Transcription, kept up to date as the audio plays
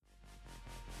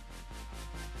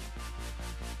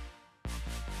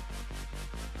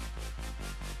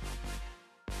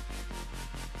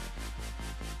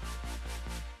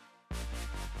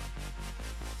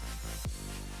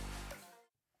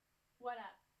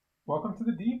Welcome to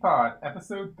the D-Pod,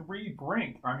 Episode 3,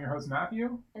 Brink. I'm your host,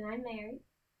 Matthew. And I'm Mary.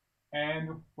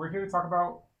 And we're here to talk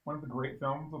about one of the great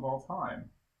films of all time.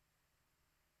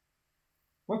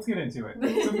 Let's get into it.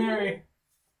 So, Mary,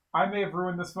 I may have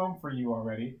ruined this film for you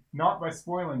already. Not by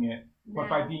spoiling it, but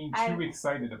by being too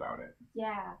excited about it.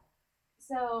 Yeah.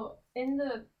 So, in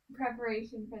the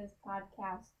preparation for this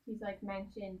podcast, he's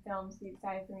mentioned films he's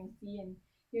excited for me to see, and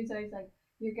he was always like,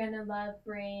 "You're gonna love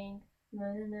Brink.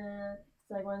 Na na na.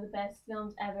 It's one of the best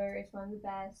films ever. It's one of the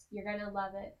best. You're gonna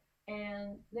love it."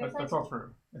 And that's all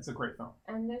true. It's a great film.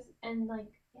 And him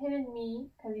and me,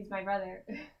 because he's my brother,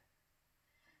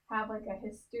 have a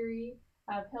history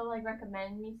of he'll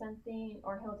recommend me something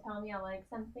or he'll tell me I like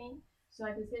something. So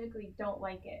I specifically don't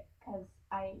like it because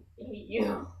I hate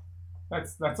you.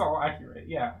 That's all accurate.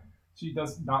 Yeah, she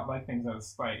does not like things out of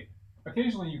spite.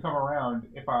 Occasionally you come around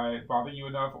if I bother you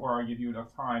enough or I give you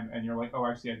enough time and you're like, oh,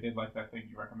 actually I did like that thing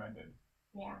you recommended.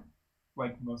 Yeah.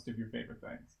 Like most of your favorite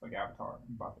things, like Avatar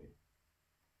and Buffy.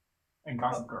 And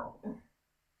Gossip Girl.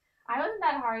 I wasn't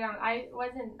that hard on. I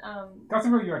wasn't. Gossip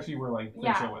Girl, you actually were pretty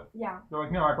chill with. Yeah. You're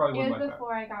like, no, I probably wouldn't like that. It was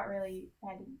before I got really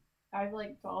petty. I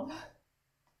was 12.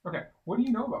 Okay, what do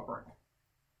you know about Brink?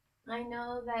 I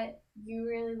know that you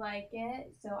really like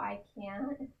it, so I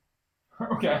can't.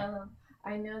 Okay.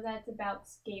 I know that's about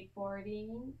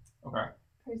skateboarding. Okay.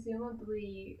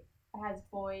 Presumably has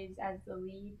boys as the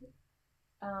lead.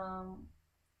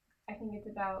 I think it's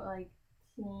about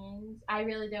teens. I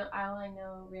really don't. All I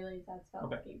know really is that's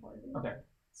about skateboarding. Okay,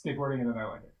 skateboarding, and then I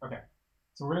like it. Okay,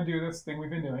 so we're gonna do this thing we've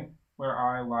been doing, where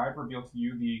I live reveal to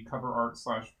you the cover art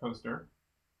 / poster,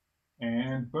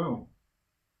 and boom.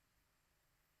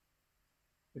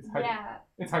 It's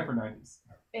hyper 90s.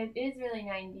 It is really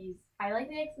 90s. I like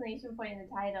the exclamation point in the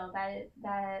title.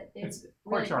 That is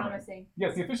really promising.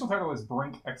 Yes, the official title is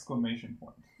Brink !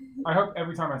 I hope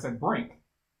every time I said Brink,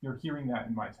 you're hearing that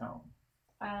in my tone.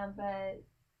 But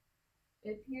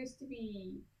it appears to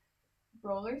be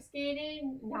roller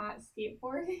skating, not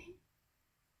skateboarding.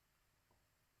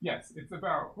 Yes, it's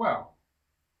about,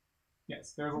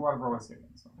 yes, there's a lot of roller skating in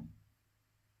this film.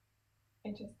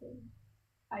 Interesting.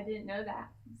 I didn't know that.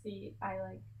 See,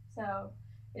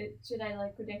 should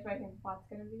I predict what I think the plot's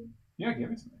gonna be? Yeah,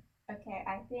 give it to me. Okay,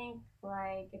 I think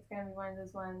it's gonna be one of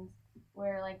those ones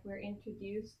where we're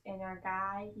introduced and our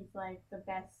guy, he's the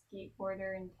best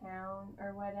skateboarder in town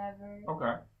or whatever.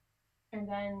 Okay. And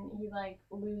then he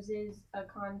loses a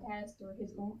contest or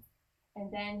his oomph,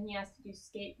 and then he has to do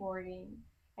skateboarding.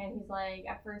 And he's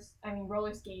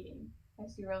roller skating. He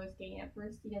has to do roller skating. At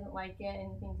first he doesn't like it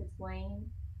and he thinks it's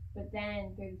lame. But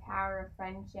then through the power of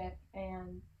friendship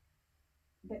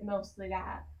but mostly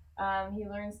that, he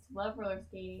learns to love roller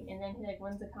skating, and then he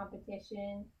wins a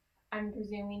competition. I'm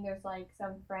presuming there's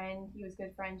some friend he was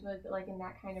good friends with, but in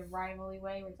that kind of rivalry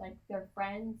way, where it's they're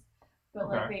friends,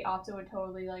 but they also would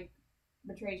totally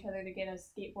betray each other to get a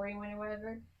skateboarding win or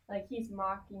whatever. He's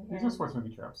mocking him. These are sports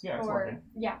movie tropes.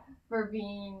 Yeah, for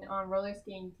being on roller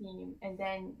skating team, and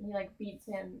then he beats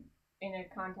him in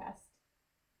a contest.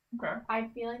 Okay. I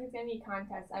feel it's gonna be a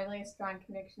contest. I have a strong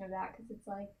conviction of that because it's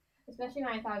especially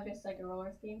when I thought it was just a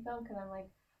roller skating film, because I'm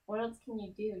what else can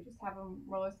you do? Just have them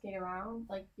roller skate around?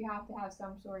 You have to have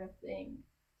some sort of thing.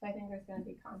 So I think there's gonna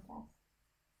be a contest.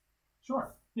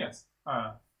 Sure. Yes.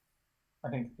 I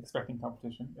think expecting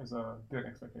competition is a good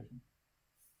expectation.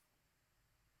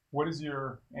 What is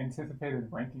your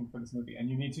anticipated ranking for this movie? And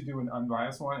you need to do an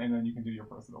unbiased one, and then you can do your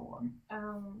personal one.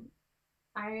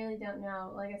 I really don't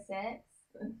know. A 6?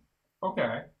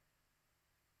 Okay.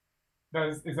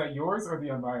 Is that yours or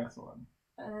the unbiased one?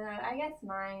 I guess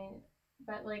mine.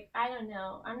 But I don't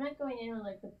know. I'm not going in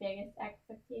with the biggest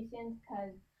expectations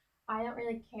because I don't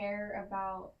really care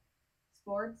about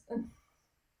sports.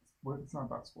 It's not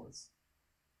about sports.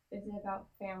 Is it about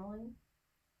family?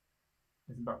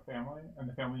 Is it about family and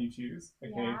the family you choose,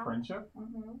 aka friendship?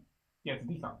 Mm-hmm. Yeah, it's a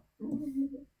decom.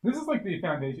 This is the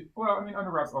foundation. Well, I mean, Under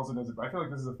Wraps also does it, but I feel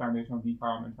this is a foundational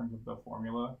decom in terms of the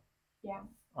formula. Yeah.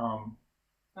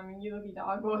 You Lucky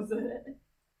Dog, was it?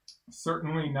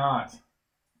 Certainly not.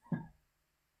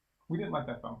 We didn't like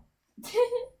that film.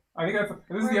 I think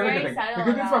this is the other good thing. The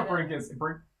good thing about Brink is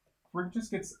Brink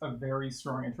just gets a very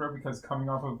strong intro because coming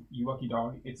off of You Lucky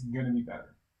Dog, it's gonna be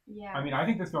better. Yeah. I mean, I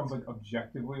think this film's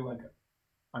objectively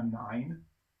a 9.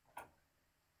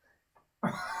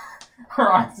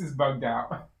 Her eyes is bugged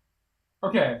out.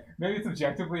 Okay, maybe it's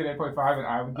objectively an 8.5, and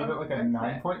I would give it a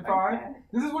 9.5. Okay.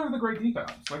 This is one of the great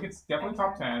decoms. It's definitely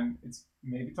top 10. It's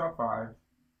maybe top 5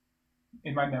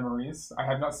 in my memories. I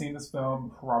have not seen this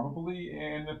film probably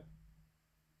in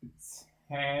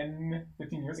 10,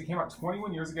 15 years. It came out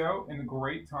 21 years ago in the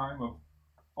great time of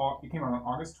It came out on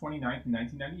August 29th,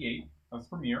 1998. That was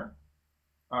premiere.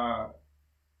 Uh,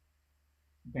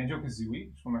 Banjo-Kazooie,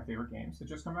 which is one of my favorite games, had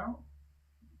just come out.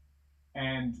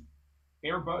 And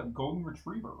Air Bud Golden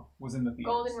Retriever was in the theaters.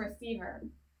 Golden Receiver.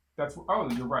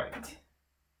 You're right.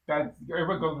 That Air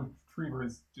Bud Golden Retriever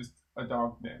is just a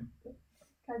dog name.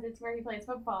 Because it's where he plays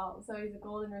football, so he's a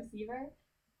golden receiver.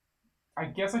 I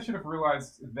guess I should have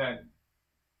realized that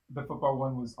the football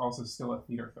one was also still a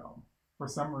theater film. For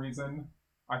some reason,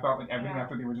 I thought like everything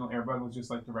after the original Air Bud was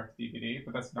just like direct to DVD,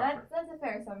 but that's not true. That's a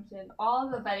fair assumption. All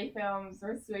of the Buddy films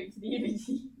were straight to DVD.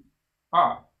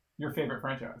 Ah, your favorite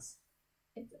franchise?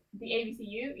 It's the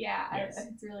ABCU? Yeah, yes.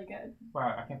 It's really good.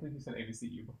 Wow, I can't believe you said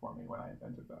ABCU before me when I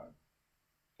invented that.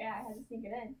 Yeah, I had to sneak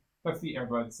it in. That's the Air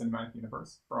Bud Cinematic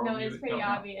Universe. No, it's pretty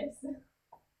obvious.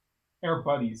 Air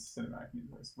Buddies Cinematic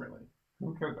Universe, really.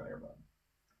 Who cares about Air Bud?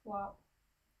 Wow.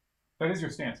 That is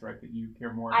your stance, right? That you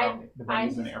care more about the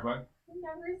Buddies than Air Bud? I've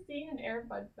never seen an Air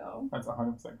Bud film. That's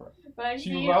 100% correct. But I've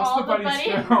she seen loves all the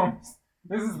Buddies films.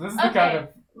 This is the kind of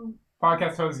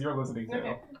podcast host you're listening to.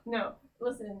 Okay. No,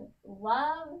 listen.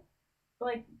 Love,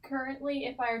 like, currently,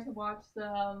 if I were to watch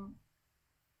them,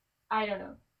 I don't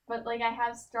know. But, like, I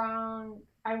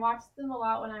watched them a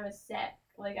lot when I was sick.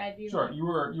 Like, I do. Sure, you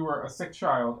were a sick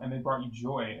child, and they brought you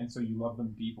joy, and so you love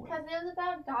them deeply. Because it was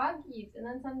about doggies, and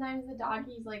then sometimes the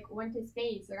doggies, like, went to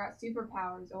space or got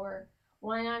superpowers or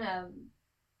went on a...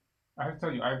 I have to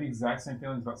tell you, I have the exact same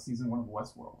feelings about season 1 of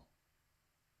Westworld.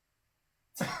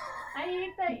 I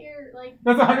hate that you're, like...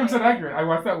 That's 100% accurate. I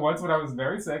watched that once when I was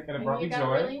very sick, and it brought me joy. And you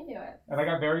got really into it. And I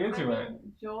got very into it.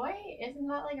 Joy? Isn't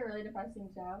that, like, a really depressing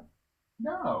show?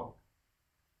 No.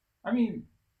 I mean,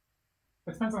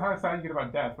 it depends on how excited you get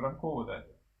about death, but I'm cool with it.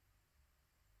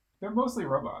 They're mostly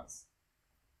robots.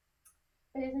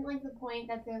 But isn't, like, the point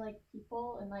that they're, like,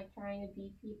 people and, like, trying to be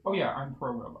people? Oh, yeah, I'm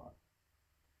pro-robot.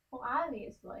 Well,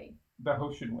 obviously. The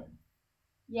host should win.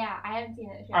 Yeah, I haven't seen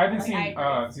that show. I haven't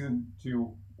seen season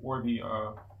 2 or the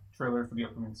trailer for the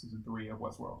upcoming season 3 of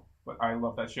Westworld. But I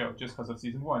love that show just because of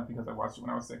season 1, because I watched it when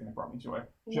I was sick and it brought me joy.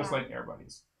 Just like Air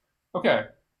Buddies. Okay,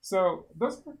 so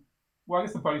those... Well, I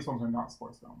guess the Buddies films are not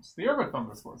sports films. The Air Bud films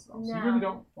are sports films. No. You really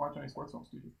don't watch any sports films,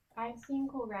 do you? I've seen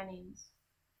Cool Runnings.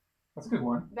 That's a good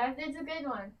one. It's a good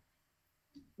one.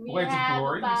 Blades of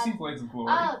Glory? You've seen Blades of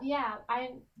Glory. Oh, yeah.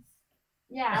 I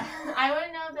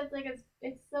wouldn't know if that's like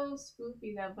it's so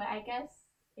spoofy though, but I guess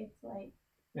it's like...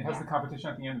 It has the competition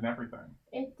at the end and everything.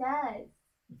 It does.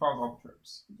 It follows all the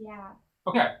tropes. Yeah.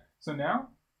 Okay, so now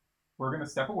we're going to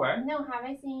step away. No, have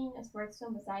I seen a sports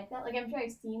film besides that? Like, I'm sure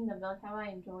I've seen them, but like, have I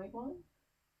enjoyed one?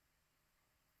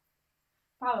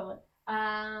 Probably.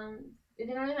 It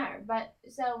didn't really matter, but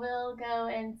so we'll go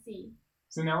and see.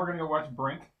 So now we're going to go watch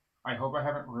Brink. I hope I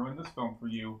haven't ruined this film for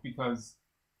you, because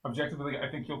objectively, I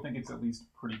think you'll think it's at least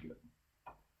pretty good.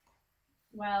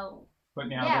 Well, but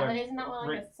now but isn't that what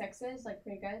like a 6 is? Like,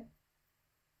 pretty good?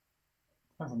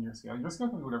 Depends on your scale. Your scale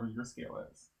can be whatever your scale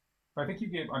is. But I think you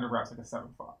gave Under Wraps like a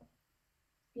 7.5.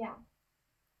 Yeah.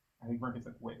 I think Brink is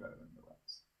like way better than Under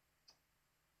Wraps.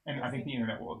 And I think the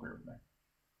internet will agree with me.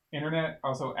 Internet,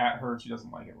 also at her, she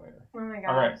doesn't like it later. Oh my gosh.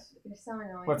 All right. You're so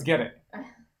annoying. Let's get it.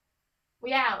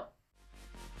 We out.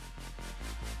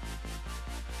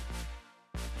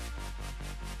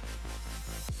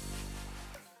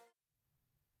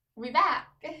 We back.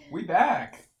 We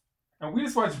back. And we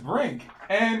just watched Brink.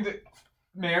 And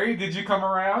Mary, did you come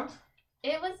around?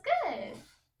 It was good.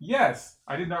 Yes.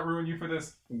 I did not ruin you for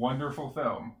this wonderful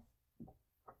film.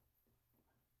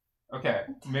 Okay.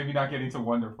 Maybe not getting to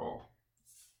wonderful.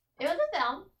 It was a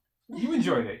film. You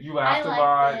enjoyed it. You laughed a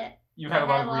lot. It. You had a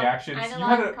lot of reactions. I had a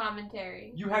lot of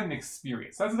commentary. You had an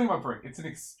experience. That's the thing about Brink. It's an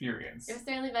experience. It was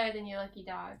certainly better than Your Lucky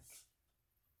Dog.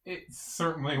 It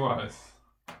certainly was.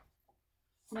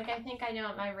 Like, I think I know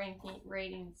what my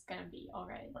rating's gonna be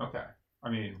already. Okay. I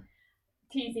mean...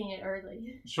 Teasing it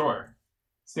early. Sure.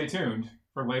 Stay tuned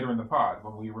for later in the pod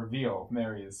when we reveal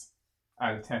Mary's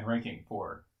out of 10 ranking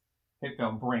for hit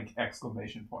film Brink! ! You're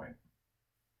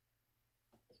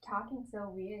talking so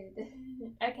weird.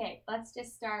 Okay, let's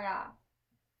just start off.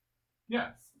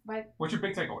 Yes. What's your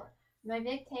big takeaway? My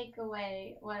big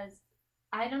takeaway was,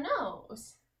 I don't know.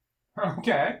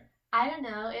 Okay. I don't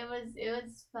know. It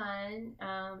was fun.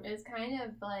 It was kind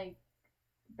of like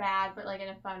bad, but like in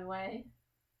a fun way.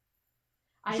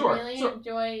 I really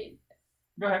enjoyed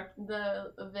Go ahead.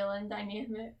 The villain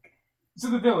dynamic. So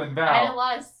the villain, Val. I had a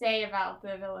lot to say about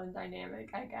the villain dynamic,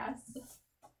 I guess.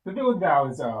 The villain, Val,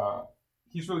 is,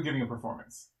 he's really giving a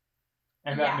performance.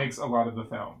 And that makes a lot of the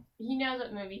film. He knows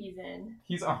what movie he's in.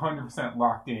 He's 100%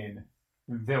 locked in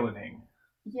villaining.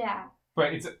 Yeah.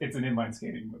 But it's an inline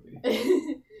skating movie.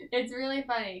 It's really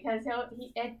funny because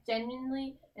it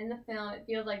genuinely in the film it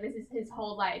feels like this is his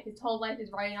whole life. His whole life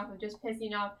is riding off of just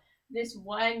pissing off this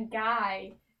one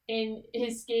guy in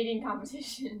his skating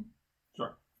competition.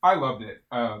 Sure. I loved it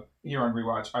here on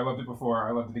rewatch. I loved it before.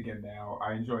 I loved it again now.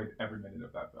 I enjoyed every minute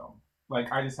of that film.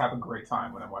 Like, I just have a great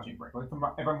time when I'm watching Brink. Like,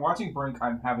 if I'm watching Brink,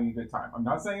 I'm having a good time. I'm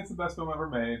not saying it's the best film ever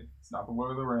made. It's not The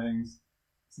Lord of the Rings.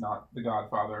 It's not The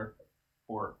Godfather.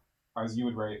 Or, as you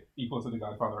would rate, equal to The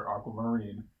Godfather,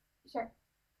 Aquamarine. Sure.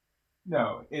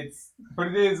 No, it's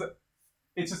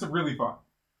just a really fun.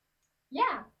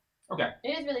 Yeah. Okay.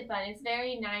 It is really fun. It's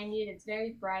very 90s. It's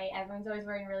very bright. Everyone's always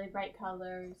wearing really bright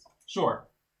colors. Sure.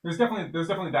 There's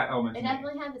definitely that element. It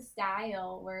definitely has a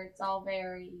style where it's all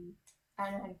very, I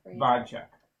don't know how to phrase it. Vibe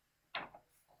check.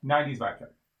 90s vibe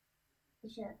check. For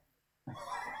sure.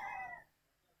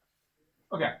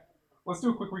 Okay. Let's do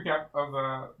a quick recap of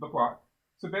the plot.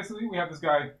 So basically, we have this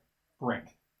guy, Brink,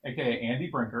 aka Andy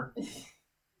Brinker.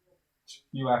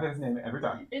 You laugh at his name every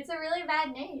time. It's a really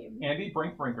bad name. Andy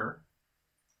Brink Brinker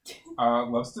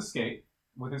loves to skate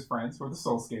with his friends who are the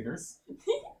Soul Skaters.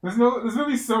 This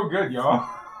movie's so good, y'all.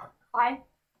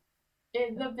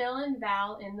 The villain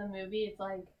Val in the movie, it's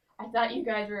like, I thought you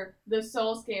guys were the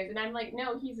Soul Skaters. And I'm like,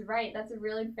 no, he's right. That's a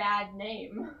really bad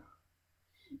name.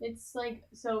 It's like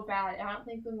so bad. I don't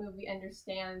think the movie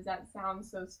understands that sounds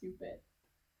so stupid.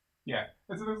 Yeah,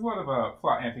 and so there's a lot of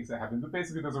plot antics that happen, but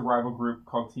basically there's a rival group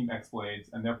called Team X Blades,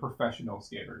 and they're professional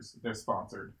skaters. They're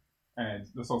sponsored, and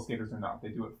the Soul Skaters are not. They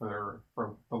do it for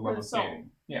the love of skating.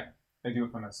 Yeah, they do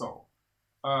it from their soul.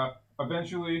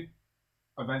 Eventually,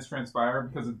 events transpire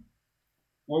because of.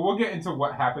 Well, we'll get into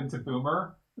what happened to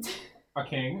Boomer, a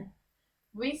king.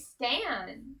 We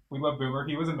stand. We love Boomer.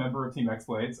 He was a member of Team X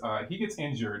Blades. He gets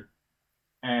injured,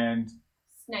 and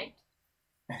sniped.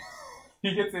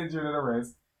 He gets injured at a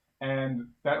race. And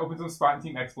that opens up a spot in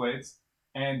Team X Blades.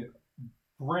 And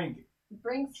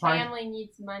Brink's family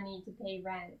needs money to pay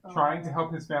rent. Trying to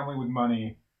help his family with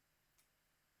money,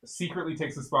 secretly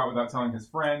takes the spot without telling his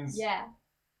friends. Yeah.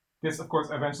 This, of course,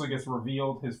 eventually gets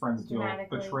revealed. His friends feel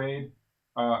betrayed.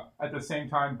 At the same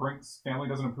time, Brink's family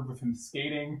doesn't approve of him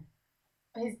skating.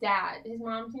 His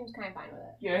mom seems kind of fine with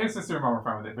it. Yeah, his sister and mom are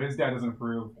fine with it, but his dad doesn't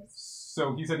approve.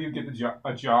 So he said he would get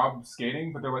a job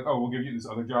skating, but they're like, oh, we'll give you this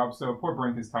other job. So poor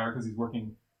Brink is tired because he's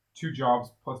working 2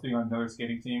 jobs plus being on another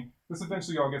skating team. This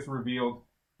eventually all gets revealed.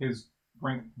 His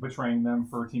Brink betraying them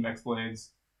for Team X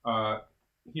Blades.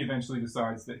 He eventually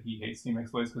decides that he hates Team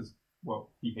X Blades because,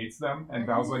 well, he hates them. And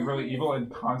Val's like really evil and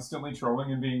constantly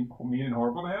trolling and being mean and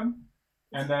horrible to him.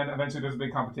 And then eventually there's a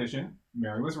big competition.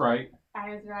 Mary was right.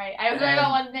 I was right. I was right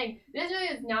about one thing. This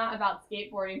movie is not about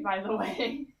skateboarding, by the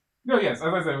way. No, yes,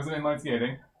 as I said, it was an inline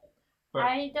skating. But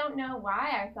I don't know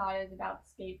why I thought it was about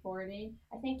skateboarding.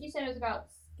 I think you said it was about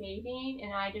skating,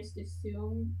 and I just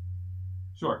assumed.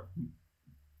 Sure.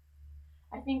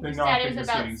 I think you said it was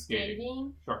about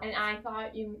skating, sure. And I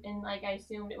thought I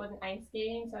assumed it wasn't ice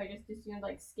skating, so I just assumed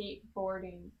like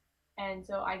skateboarding, and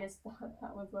so I just thought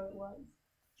that was what it was.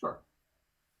 Sure.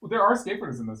 Well, there are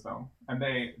skateboarders in this film, and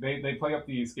they play up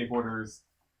the skateboarders'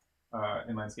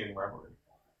 inline skating rivalry.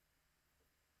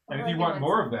 And if you want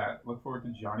more of that, look forward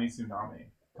to Johnny Tsunami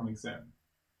coming soon.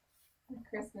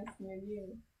 Christmas near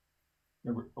you.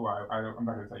 Well, I'm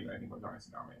not going to tell you anything about Johnny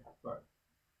Tsunami, but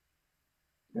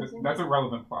that's a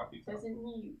relevant plot detail. Doesn't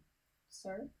he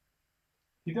surf?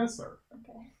 He does surf.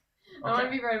 Okay. I want to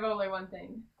be right about only one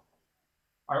thing.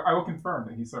 I will confirm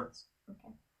that he surfs.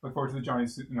 Okay. Look forward to the Johnny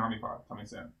Tsunami pod coming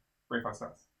soon. Great 5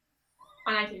 stars.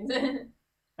 On iTunes.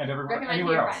 And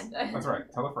anywhere else. That's right.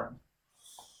 Tell a friend.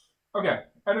 Okay.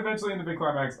 And eventually in the big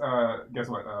climax, guess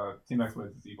what? Team X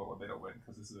Blades is evil and they don't win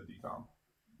because this is a DCOM.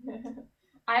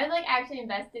 I was actually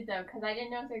invested though because I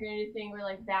didn't know if they're going to do a thing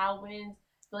where Val wins,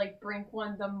 but Brink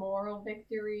won the moral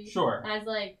victory. Sure. And I was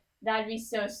like, that'd be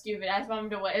so stupid. I just want him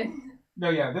to win. No,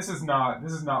 yeah, this is not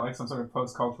like some sort of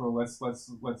post-cultural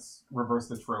let's reverse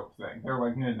the trope thing. They're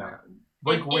like, no.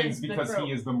 Brink wins because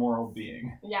he is the moral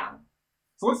being. Yeah.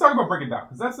 So let's talk about Break It Down,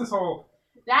 because that's this whole.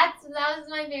 That was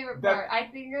my favorite part. I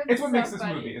think it's what makes this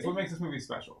movie. It's what makes this movie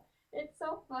special. It's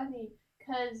so funny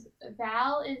because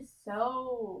Val is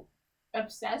so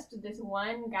obsessed with this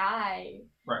one guy.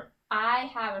 Right.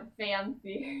 I have a fan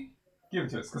theory. Give it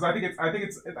to us, because I think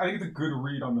it's a good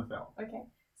read on the film. Okay.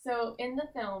 So in the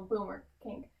film, Boomer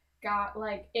King got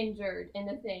injured in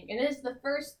the thing, and this is the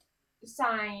first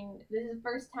time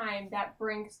that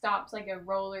Brink stops a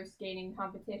roller skating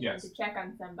competition to check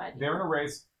on somebody. They're in a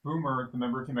race. Boomer, the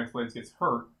member of Team X Blades, gets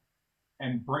hurt,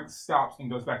 and Brink stops and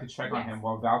goes back to check on him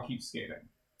while Val keeps skating.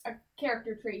 A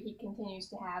character trait he continues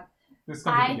to have. This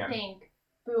comes up again. I think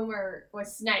Boomer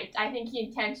was sniped. I think he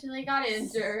intentionally got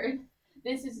injured.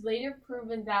 This is later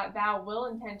proven that Val will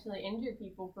intentionally injure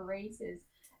people for races.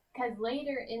 Because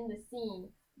later in the scene,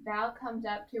 Val comes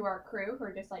up to our crew who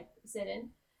are just like sitting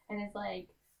and is like,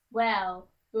 well,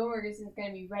 Boomer isn't going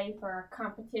to be ready for our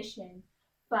competition,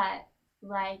 but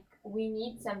like we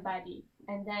need somebody.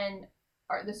 And then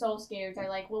the Soul Skaters are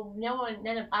like, well,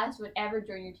 none of us would ever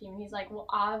join your team. And he's like, well,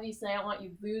 obviously I don't want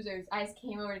you losers. I just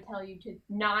came over to tell you to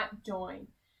not join.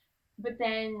 But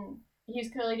then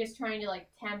he's clearly just trying to like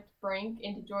tempt Brink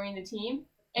into joining the team.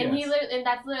 And and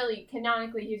that's literally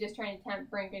canonically he's just trying to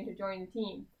tempt Brink into joining the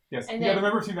team. Yes. And then the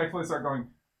member of Team X start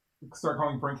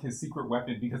calling Brink his secret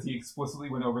weapon because he explicitly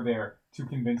went over there to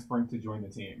convince Brink to join the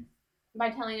team.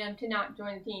 By telling him to not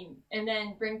join the team. And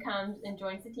then Brink comes and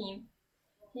joins the team.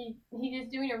 He's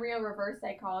just doing a real reverse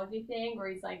psychology thing where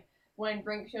he's like, when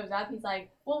Brink shows up, he's like,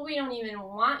 well, we don't even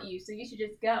want you, so you should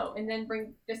just go. And then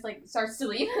Brink just like starts to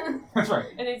leave. That's right.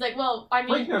 And he's like, well, I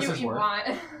mean, do what you want.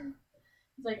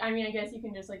 He's like, I mean, I guess you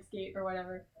can just like skate or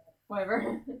whatever.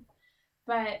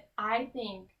 But I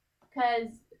think, because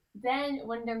then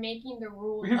when they're making the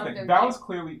rules of their Val is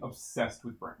clearly obsessed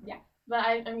with Brink. Yeah, but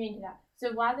I'm getting to that.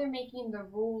 So while they're making the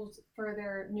rules for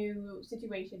their new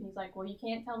situation, he's like, well, you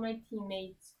can't tell my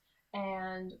teammates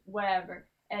and whatever.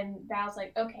 And Val's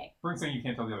like, okay. Brink's saying you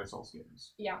can't tell the other Soul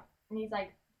Skaters. Yeah. And he's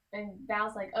like, and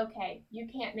Val's like, okay, you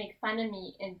can't make fun of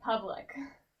me in public.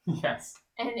 Yes.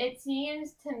 And it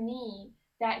seems to me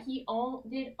that he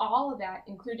did all of that,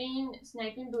 including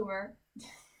sniping Boomer.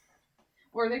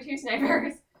 Were there 2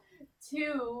 snipers?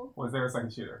 2. Was there a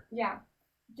second shooter? Yeah.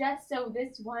 Just so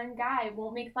this one guy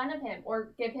won't make fun of him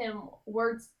or give him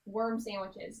worm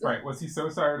sandwiches. Right. Was he so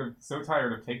tired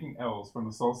of taking L's from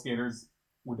the Soul Skaters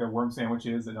with their worm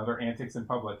sandwiches and other antics in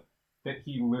public that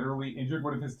he literally injured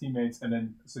one of his teammates and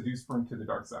then seduced Brink to the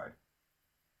dark side?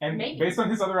 And based on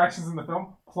his other actions in the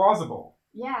film, plausible.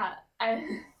 Yeah.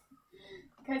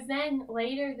 Because then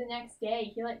later the next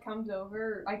day, he like comes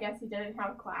over. I guess he didn't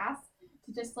have class.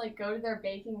 To just like go to their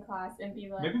baking class and be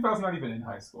like, maybe Val's not even in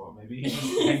high school. Maybe he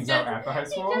just hangs out at the high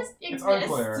school. He just it's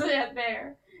unclear.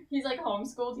 There. He's like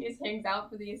homeschooled. He just hangs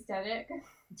out for the aesthetic.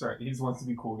 That's right. He just wants to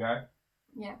be a cool guy.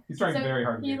 Yeah. He's trying very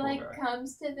hard to be a cool guy. He like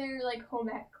comes to their like home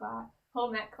ec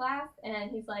class,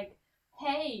 and he's like,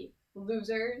 "Hey,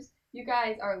 losers! You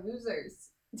guys are losers."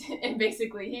 And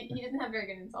basically, he doesn't have very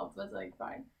good insults, but it's like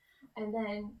fine. And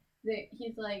then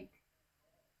he's like,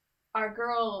 our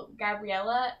girl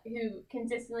Gabriella, who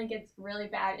consistently gets really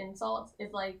bad insults,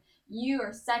 is like, you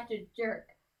are such a jerk.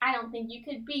 I don't think you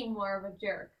could be more of a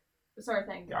jerk. Sort of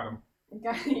thing. Got him.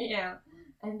 Yeah.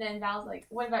 And then Val's like,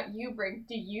 what about you, Brink?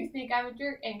 Do you think I'm a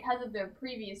jerk? And because of their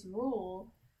previous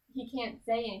rule, he can't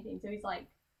say anything. So he's like,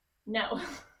 no.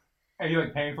 And he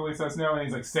like painfully says no, and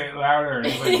he's like, say it louder. And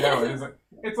he's like, no. And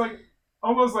it's like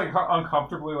almost like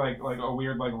uncomfortably like a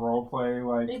weird like role play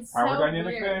like it's power so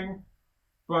dynamic weird. thing.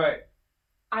 But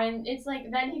it's like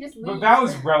then he just leaves. But Val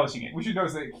is relishing it. We should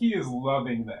notice that he is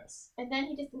loving this. And then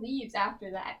he just leaves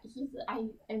after that.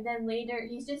 And then later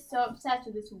he's just so obsessed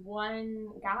with this one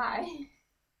guy.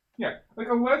 Yeah, like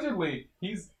allegedly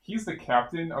he's the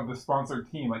captain of the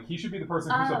sponsored team. Like he should be the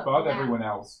person who's above everyone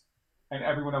else, and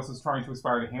everyone else is trying to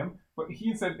aspire to him. But he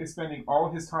instead is spending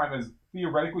all his time as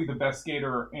theoretically the best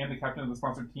skater and the captain of the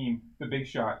sponsored team, the big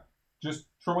shot, just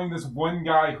trolling this one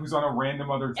guy who's on a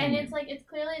random other team. And it's like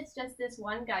it's just this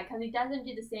one guy because he doesn't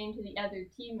do the same to the other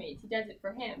teammates. He does it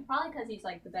for him, probably because he's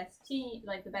like the best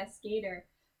the best skater.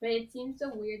 But it seems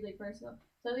so weirdly personal.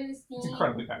 So there's a scene it's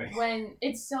incredibly petty. When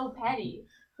it's so petty.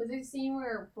 So there's a scene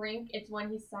where Brink, it's when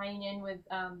he's signing in with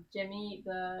Jimmy,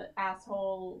 the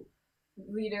asshole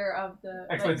leader of the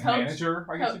X-Men's manager,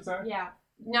 I guess you'd say. Yeah,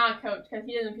 not coach because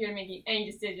he doesn't appear to making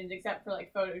any decisions except for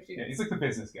like photo shoots. Yeah, he's like the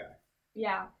business guy.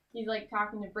 Yeah, he's like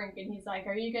talking to Brink and he's like,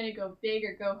 "Are you gonna go big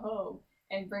or go home?"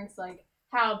 And Brink's like,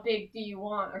 "How big do you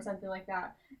want?" or something like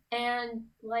that. And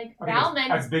like Val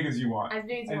mentioned as big as you want. As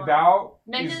big as you want. And Val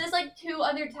mentioned this like 2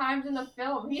 other times in the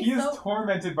film. He is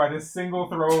tormented by this single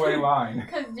throwaway line.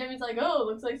 Because Jimmy's like, "Oh,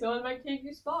 looks like someone might take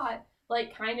your spot,"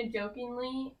 like kind of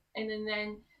jokingly, and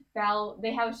then Val,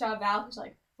 they have a shot of Val who's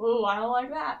like, "Oh, I don't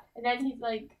like that." And then he's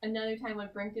like, another time when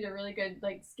Brink did a really good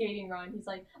like skating run, he's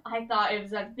like, "I thought it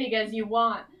was as big as you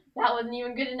want. That wasn't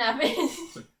even good enough."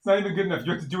 It's not even good enough.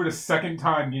 You have to do it a second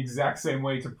time the exact same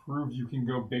way to prove you can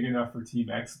go big enough for Team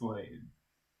X-Blade.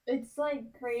 It's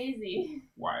like crazy.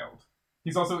 Wild.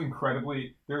 He's also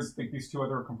incredibly... There's like these 2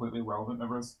 other completely irrelevant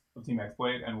members of Team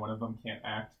X-Blade, and one of them can't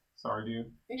act. Sorry,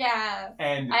 dude. Yeah.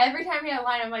 And every time he had a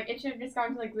line, I'm like, it should have just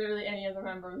gone to like literally any other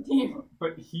member of the team.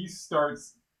 But he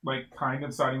starts like kind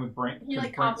of siding with Brink. He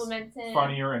like compliments him.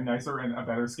 Funnier and nicer and a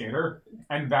better skater.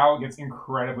 And Val gets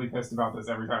incredibly pissed about this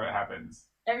every time it happens.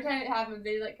 Every time it happens,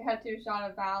 they like cut to a shot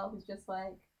of Val who's just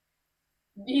like,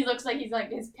 he looks like he's like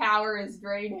his power is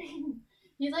draining.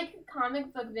 He's like a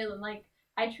comic book villain. Like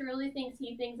I truly think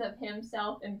he thinks of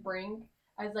himself and Brink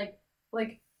as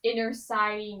like inner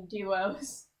siding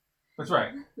duos. That's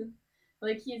right.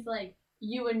 Like he's like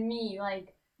you and me,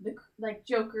 like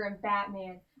Joker and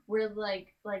Batman. We're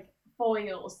like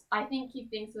foils. I think he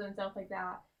thinks of himself like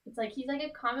that. It's like he's like a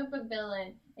comic book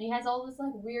villain and he has all this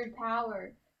like weird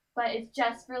power, but it's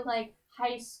just for like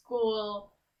high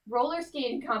school roller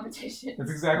skating competitions. That's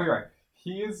exactly right.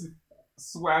 He is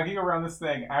swagging around this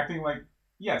thing, acting like,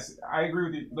 yes, I agree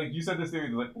with you. Like you said this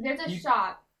theory. Like, there's a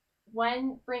shot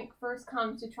when Brink first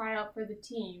comes to try out for the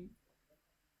team.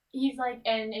 He's like,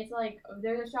 and it's like,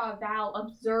 there's a shot of Val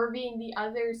observing the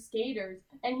other skaters,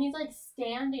 and he's like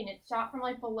standing. It's shot from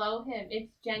like below him.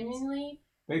 It's genuinely.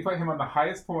 They put him on the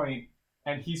highest point,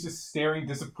 and he's just staring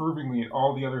disapprovingly at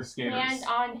all the other skaters. Hand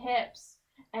on hips.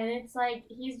 And it's like,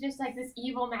 he's just like this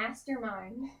evil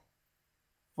mastermind.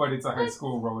 But it's a high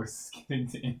school roller skating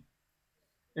team.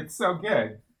 It's so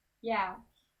good. Yeah.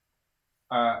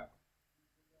 And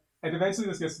eventually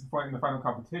this gets to the point in the final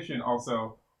competition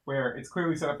also, where it's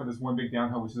clearly set up for this one big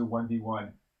downhill, which is a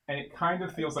 1v1. And it kind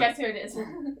of feels like... Guess who it is?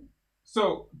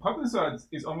 So, Puppin Suds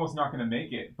is almost not going to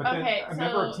make it. But then a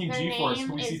member of Team G-Force,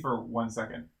 who we see for 1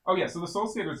 second. Oh yeah, so the Soul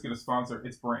Skaters get a sponsor.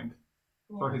 It's Brink.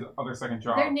 For his other second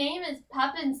job. Their name is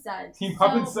Puppin Suds. Team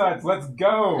Puppin Suds, let's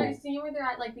go! There's a scene where they're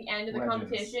at like the end of the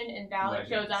competition and Val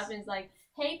shows up and is like,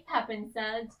 hey Puppin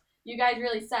Suds, you guys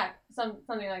really suck. Something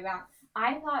like that.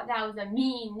 I thought that was a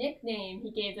mean nickname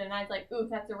he gave them, and I was like, ooh,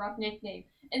 that's a rough nickname.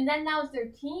 And then that was their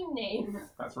team name.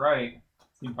 That's right.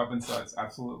 Team Puppin Suds,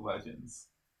 absolute legends.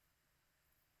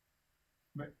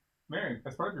 Mary,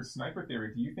 as part of your sniper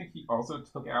theory, do you think he also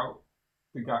took out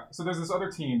the guy? So there's this other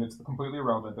team that's completely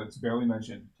irrelevant, that's barely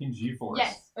mentioned, Team G-Force.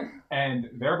 Yes. And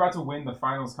they're about to win the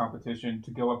finals competition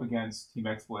to go up against Team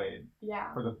X-Blade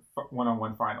for the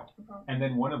one-on-one final. And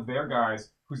then one of their guys,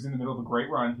 who's in the middle of a great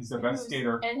run, he's their best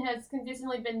skater. And has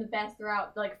consistently been the best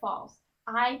throughout, like, falls.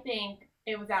 I think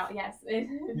it was out, yes.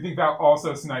 You think Val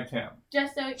also sniped him?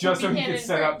 Just so he could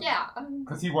set up? Yeah.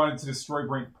 Because he wanted to destroy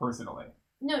Brink personally.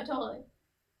 No, totally.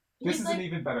 This is an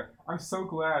even better. I'm so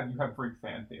glad you have Brink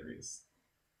fan theories.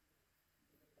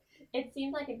 It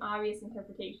seems like an obvious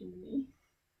interpretation to me.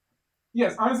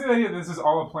 Yes, honestly, the idea this is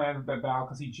all a plan that Val,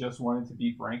 because he just wanted to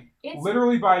beat Brink.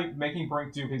 Literally by making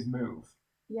Brink do his move.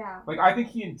 Yeah. Like, I think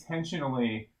he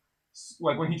intentionally,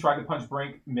 like, when he tried to punch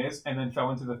Brink, missed, and then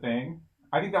fell into the thing.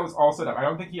 I think that was all set up. I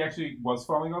don't think he actually was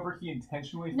falling over. He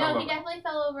intentionally fell over. No, he definitely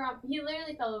fell over. He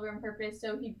literally fell over on purpose,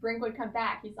 so Brink would come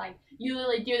back. He's like, you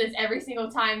literally do this every single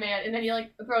time, man. And then he,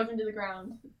 like, throws him to the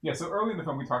ground. Yeah, so early in the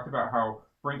film, we talked about how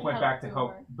Brink went back to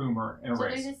help Boomer in a race. So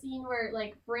there's a scene where,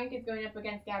 like, Brink is going up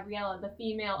against Gabriella, the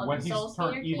female of the Soul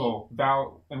Skater team. When he's turned evil,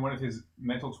 Val, in one of his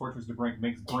mental tortures to Brink,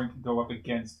 makes Brink go up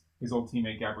against his old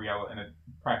teammate Gabriella in a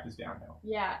practice downhill.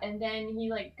 Yeah, and then he,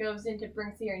 like, goes into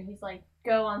Brink's ear and he's like,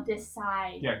 go on this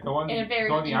side. Yeah, go on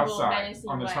the outside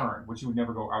on the turn, which you would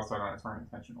never go outside on a turn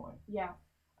intentionally. Yeah.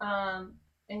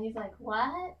 And he's like,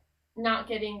 what? Not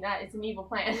getting that it's an evil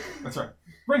plan. That's right.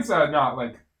 Brink's not,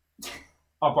 like,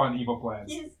 up on evil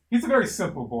plans. He's a very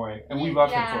simple boy, and we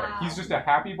love him for it. He's just a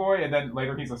happy boy, and then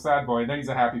later he's a sad boy, and then he's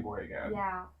a happy boy again.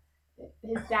 Yeah.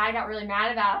 His dad got really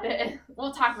mad about it.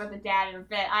 We'll talk about the dad in a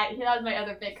bit. That was my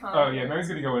other big comment. Oh, yeah, Mary's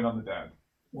going to go in on the dad.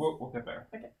 We'll get there.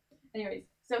 Okay. Anyways,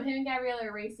 so him and Gabriella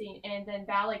are racing, and then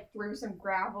Val, like, threw some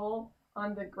gravel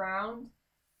on the ground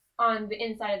on the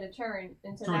inside of the turn.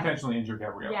 And so to intentionally injure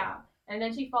Gabriella. Yeah. And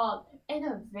then she falls. In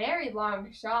a very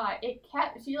long shot, it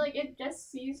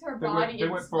just sees her body. They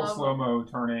went full slow-mo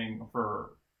turning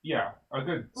for, a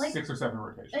good 6 or 7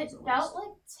 rotations. It felt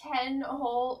like 10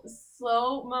 whole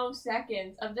slow-mo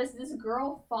seconds of this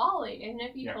girl falling. And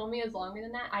if you told me it was longer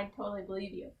than that, I'd totally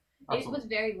believe you. Absolutely. It was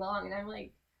very long, and I'm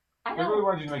like, I really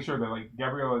wanted you to make sure that, like,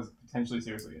 Gabriella is potentially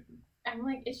seriously injured. I'm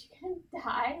like, is she gonna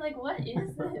die? Like, what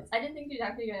is this? I didn't think she was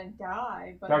actually gonna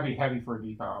die. But that'd be heavy for a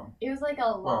decom. It was like a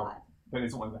lot. Well, that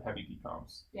is one of the heavy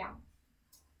decoms. Yeah.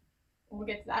 We'll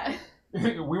get to that.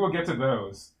 We will get to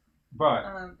those. But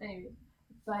anyway.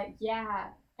 But yeah.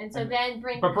 And so then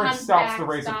Brink stops back, the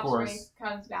race, of course.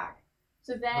 Comes back.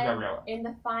 So then in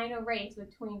the final race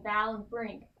between Val and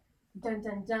Brink, dun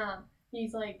dun dun,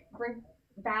 he's like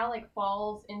Val like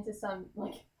falls into some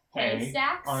like hay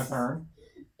stacks on a turn.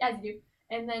 As you do.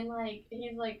 And then like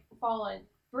he's like fallen.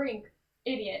 Brink,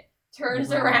 idiot,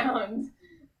 turns around.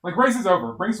 Like, race is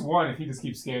over. Brink's won if he just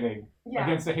keeps skating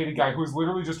against a Yeah. hated guy who was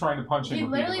literally just trying to punch him He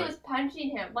literally repeatedly. was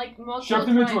punching him, like, multiple Shoved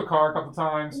him into times. a car a couple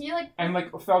times. He, like... And,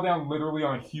 like, fell down literally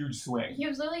on a huge swing. He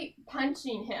was literally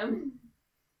punching him.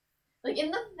 Like, in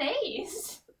the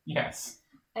face. Yes.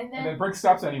 And then Brink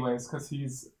stops anyways, because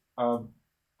he's,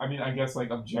 I mean, I guess, like,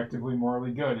 objectively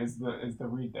morally good is the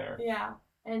read there. Yeah.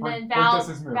 And Brink then does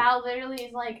his move. Val literally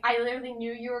is like, I literally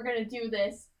knew you were going to do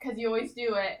this, because you always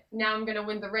do it. Now I'm going to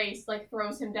win the race. Like,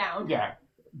 throws him down. Yeah.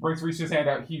 Brink reaches his hand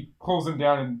out. He pulls him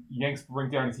down and yanks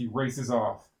Brink down as he races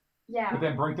off. Yeah. But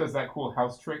then Brink does that cool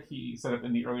house trick he set up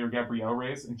in the earlier Gabrielle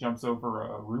race and jumps over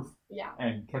a roof. Yeah.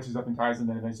 And catches up and ties and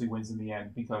then eventually wins in the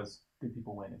end because good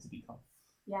people win. It's a decom.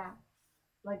 Yeah.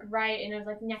 Like, right, and it was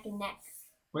like neck and neck.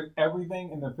 But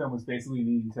everything in the film was basically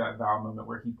leading to that Val moment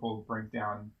where he pulled Brink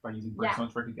down by using Brink's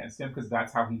own trick against him because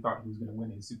that's how he thought he was going to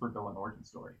win his supervillain origin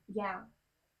story. Yeah.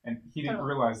 And he didn't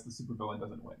realize the supervillain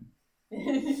doesn't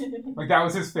win. Like, that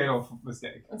was his fatal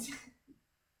mistake.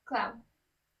 Clown.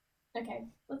 Okay,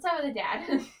 let's start with the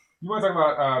dad. You want to talk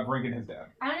about Brink and his dad?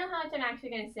 I don't know how much I'm actually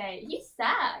going to say. He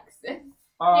sucks. He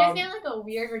was getting like a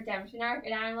weird redemption arc,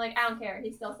 and I'm like, I don't care.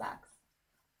 He still sucks.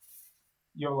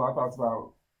 You have a lot of thoughts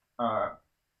about...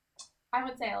 I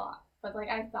would say a lot, but like,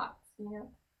 I have thoughts, you know?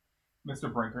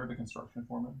 Mr. Brinker, the construction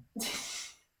foreman.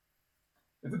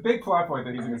 It's a big plot point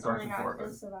that he's a construction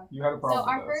foreman. So You had a problem with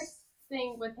our with this. first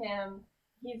thing with him,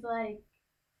 he's like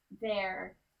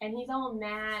there, and he's all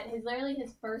mad. His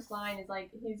first line is like,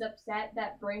 he's upset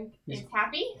that Brink is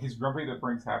happy. He's grumpy that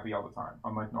Brink's happy all the time,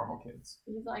 unlike normal kids.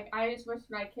 He's like, I just wish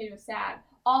my kid was sad.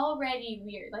 Already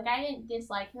weird. Like, I didn't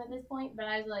dislike him at this point, but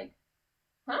I was like,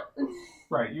 huh?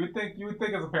 Right. You would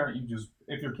think as a parent,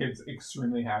 if your kid's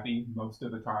extremely happy most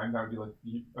of the time, that would be like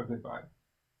a good vibe.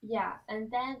 Yeah, and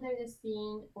then there's a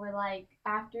scene where, like,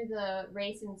 after the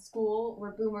race in school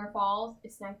where Boomer falls,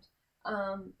 it's sniped.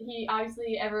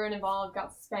 Everyone involved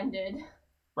got suspended.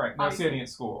 Right. No skating at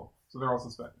school, so they're all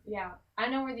suspended. Yeah, I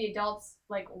don't know where the adults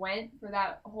like went for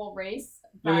that whole race.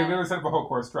 Yeah, they literally set up a whole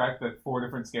course track that 4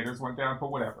 different skaters went down,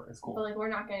 but whatever, it's cool. But like, we're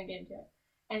not gonna get into it.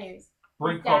 Anyways.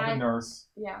 Brink called the nurse.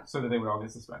 Yeah. So that they would all get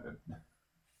suspended.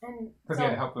 And because he had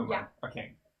to help them a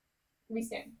king. We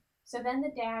stand. So then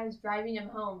the dad is driving him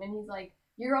home, and he's like,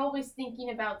 "You're always thinking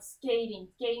about skating.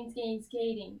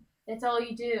 That's all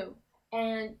you do."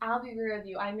 And I'll be real with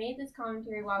you. I made this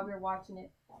commentary while we were watching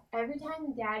it. Every time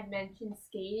the dad mentions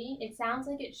skating, it sounds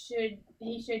like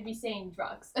he should be saying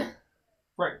drugs.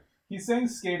 Right. He's saying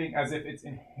skating as if it's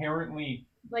inherently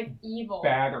like evil,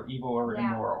 bad or evil or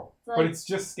immoral, like, but it's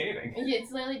just skating.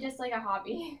 It's literally just like a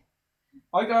hobby.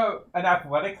 Like an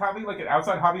athletic hobby, like an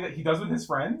outside hobby that he does with his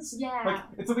friends. Yeah. Like,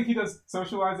 it's something he does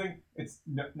socializing. It's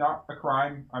not a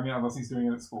crime. I mean, unless he's doing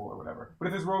it at school or whatever. But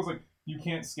if his rule is like, you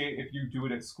can't skate if you do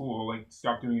it at school, like,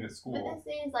 stop doing it at school. But this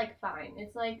thing is like, fine.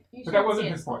 It's like, you should. But that wasn't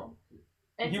his point.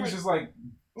 He was just like,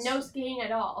 no skating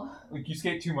at all. Like, you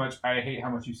skate too much. I hate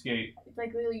how much you skate. It's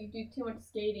like, literally, you do too much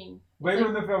skating. Later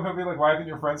in the film, he'll be like, why didn't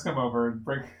your friends come over? And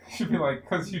Brink should be like,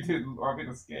 because you didn't want me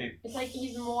to skate. It's like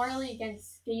he's morally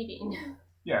against skating.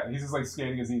 Yeah, he's just like,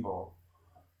 skating is evil.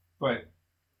 But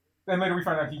then later we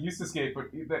find out he used to skate, but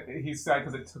he's sad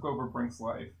because it took over Brink's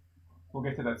life. We'll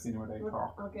get to that scene where they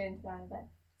talk. We'll get into that in a bit.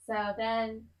 So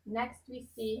then, next we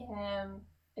see him,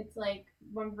 it's like,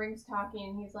 when Brink's talking,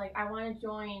 and he's like, I want to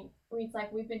join. He's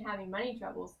like, we've been having money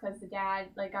troubles because the dad,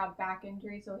 like, got back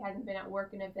injury, so he hasn't been at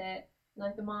work in a bit. And,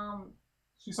 like, the mom...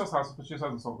 She sells houses, but she just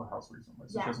hasn't sold the house recently,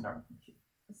 so she hasn't gotten information.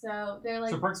 So they're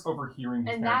like... So Brink's overhearing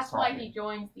his and parents that's why he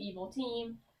joins the evil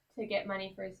team, to get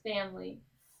money for his family.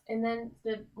 And then,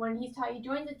 when he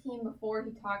joins the team before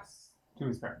he talks... To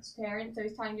his parents. So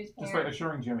he's talking to his parents. Just by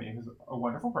assuring Jimmy, who's a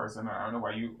wonderful person, I don't know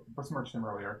why you besmirched him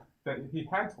earlier, that he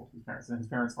had told his parents, and his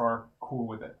parents are cool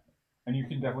with it. And you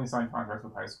can definitely sign contracts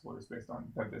with high schoolers based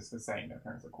on that this is saying that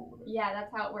parents are cool with it. Yeah,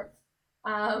 that's how it works.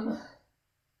 So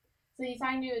he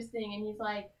signed to his thing, and he's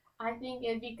like, I think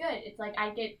it'd be good. It's like, I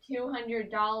get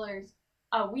 $200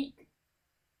 a week.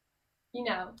 You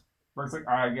know. Brink's like,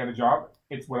 I get a job.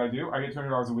 It's what I do. I get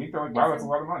 $200 a week. They're like, wow, that's a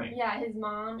lot of money. Yeah, his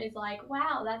mom is like,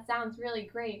 wow, that sounds really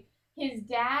great. His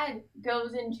dad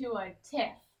goes into a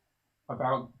tiff.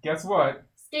 About, guess what?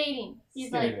 Skating.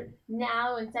 He's like,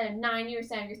 now instead of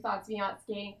 90% of your thoughts being about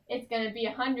skating, it's going to be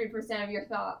 100% of your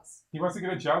thoughts. He wants to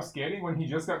get a job skating when he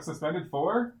just got suspended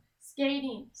for?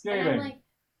 Skating. And I'm like,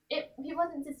 he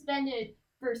wasn't suspended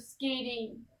for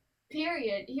skating,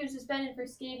 period. He was suspended for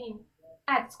skating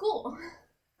at school.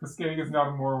 Because skating is not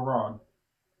a moral wrong.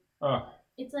 Ugh.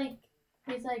 It's like,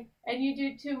 he's like, and you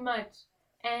do too much.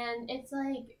 And it's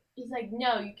like, he's like,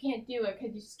 no, you can't do it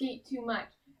because you skate too much.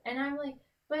 And I'm like,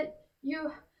 but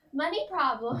you, money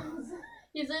problems.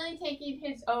 He's literally taking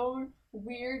his own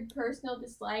weird personal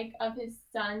dislike of his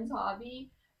son's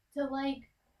hobby to like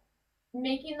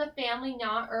making the family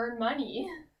not earn money.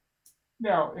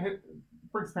 Now,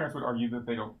 Brink's parents would argue that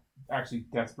they don't actually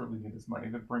desperately need this money.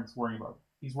 That he's worrying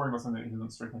about something that he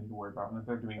doesn't strictly need to worry about, and that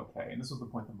they're doing okay. And this was the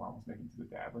point that mom was making to the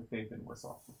dad. Like they've been worse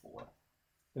off before.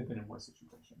 They've been in worse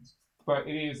situations. But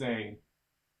it is a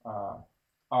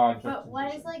odd. But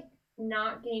what is like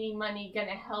not gaining money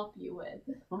gonna help you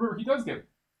with? Remember, he does get.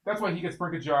 That's why he gets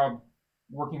Brink a job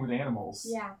working with animals.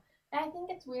 Yeah. And I think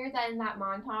it's weird that in that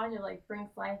montage of like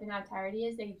Brink's life and how tired he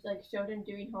is, they like showed him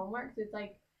doing homework. So it's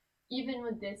like even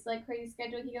with this like crazy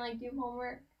schedule, he can like do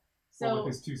homework. So well,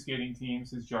 with his 2 skating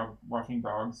teams, his job watching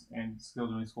dogs, and still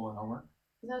doing school and homework.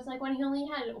 So it's like when he only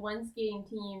had one skating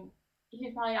team, he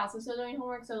was probably also still doing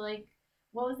homework. So like,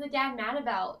 what was the dad mad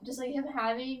about? Just like him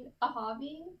having a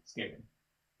hobby? Skating.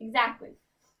 Exactly.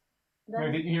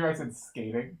 No, did you hear I said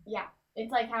skating? Yeah,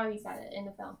 it's like how he said it in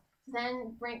the film. So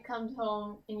then Brink comes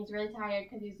home and he's really tired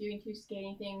because he's doing 2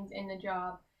 skating things in the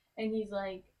job, and he's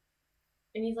like,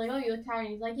 oh, you look tired. And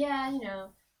he's like, yeah, you know.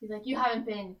 He's like, you haven't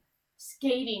been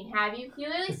skating, have you? He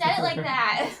literally said it like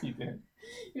that. He did.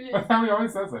 That's how he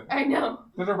always says it. I know.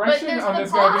 The direction on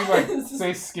this guy being like,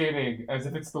 say skating, as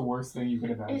if it's the worst thing you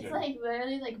can imagine. It's like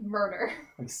literally like murder.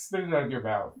 Like spit it out of your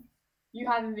mouth. You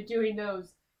haven't been doing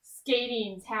those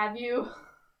skatings, have you?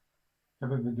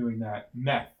 Haven't been doing that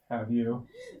meth, have you?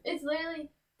 It's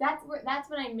literally that's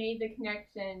when I made the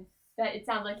connection that it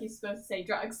sounds like he's supposed to say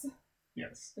drugs.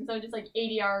 Yes. And so just like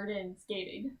 80 yard in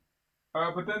skating.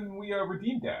 But then we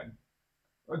redeem Dad.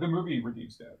 The movie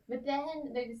redeems Dad. But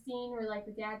then there's a scene where like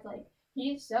the dad's like,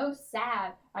 he's so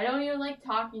sad. I don't even like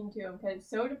talking to him because it's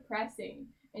so depressing.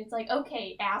 And it's like,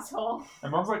 okay, asshole.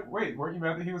 And Mom's like, wait, weren't you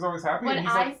mad that he was always happy? What and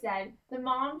he's I like, said, the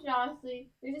mom should honestly,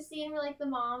 there's a scene where like the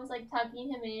mom is like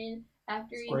tucking him in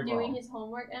after he's doing his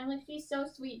homework, and I'm like, she's so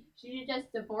sweet. She should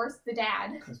just divorce the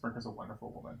dad. Miss Brink is a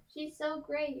wonderful woman. She's so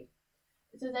great.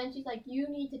 So then she's like, you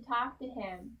need to talk to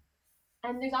him.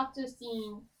 And there's also a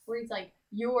scene where he's like,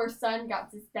 your son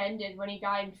got suspended when he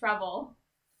got in trouble.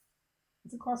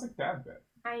 It's a classic dad bit.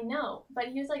 I know, but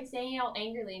he was like saying it all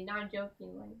angrily and not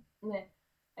jokingly.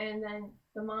 And then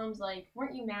the mom's like,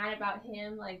 weren't you mad about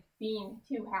him like being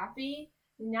too happy?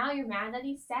 And now you're mad that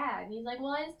he's sad. And he's like,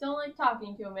 well, I just don't like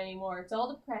talking to him anymore. It's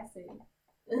all depressing.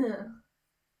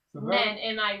 So man,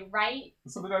 am I right?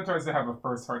 So the dad tries to have a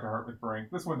first heart-to-heart with Brink.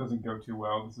 This one doesn't go too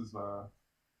well. This is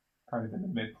kind of in the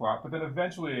mid-plot. But then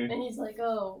eventually... And he's like,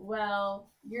 oh,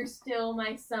 well, you're still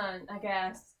my son, I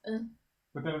guess.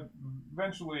 But then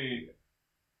eventually...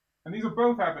 And these will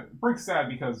both happen. Brink's sad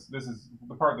because this is...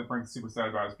 The part that Brink's super sad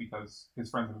about is because his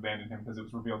friends have abandoned him because it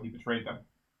was revealed he betrayed them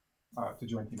to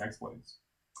join Team X-Blades.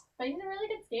 But he's a really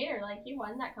good skater. Like, he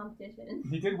won that competition.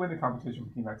 He did win the competition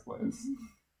with Team X-Blades.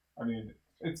 I mean...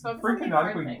 It's Brink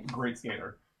canonically a great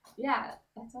skater. Yeah,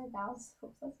 that's why Val was so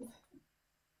obsessed with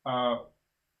him.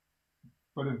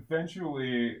 But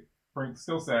eventually, Brink's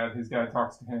still sad. His dad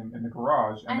talks to him in the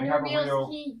garage, and they have a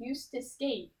real. He used to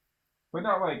skate, but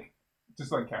not like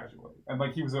just like casually, and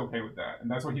like he was okay with that, and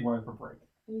that's what he wanted for Brink.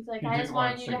 He's like, I just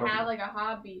wanted you to have like a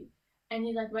hobby, and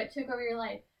he's like, what took over your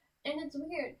life? And it's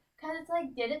weird, cause it's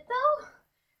like, did it though?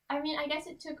 I mean, I guess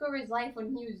it took over his life when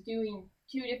he was doing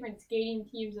 2 different skating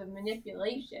teams of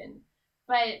manipulation.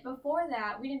 But before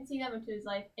that, we didn't see that much of his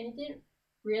life, and it didn't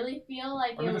really feel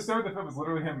like the start of the film was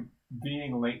literally him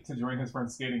being late to join his friend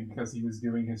skating because he was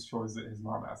doing his chores that his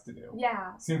mom asked to do.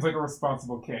 Yeah. Seems like a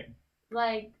responsible king.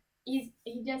 Like, it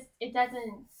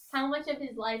doesn't, how much of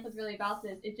his life was really about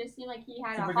this? It just seemed like he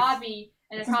had a hobby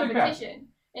and a competition.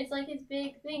 It's like his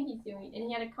big thing he's doing, and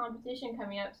he had a competition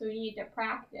coming up, so he needed to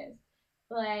practice.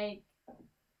 Like,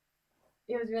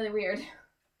 it was really weird.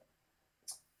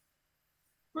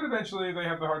 But eventually they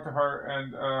have the heart-to-heart,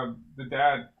 and the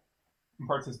dad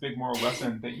imparts this big moral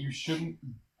lesson that you shouldn't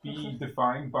be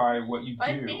defined by what you do.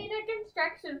 By being a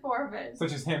construction foreman.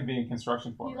 Such as him being a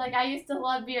construction foreman. He's like, I used to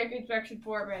love being a construction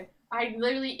foreman. I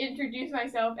literally introduced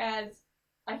myself as,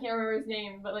 I can't remember his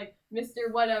name, but like,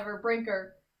 Mr. Whatever,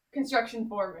 Brinker, construction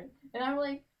foreman. And I'm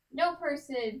like, no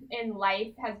person in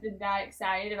life has been that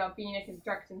excited about being a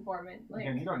construction foreman. Like,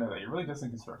 again, you don't know that. You're really dissing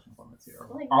construction foremen here.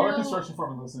 Like, all our construction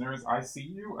foreman listeners, I see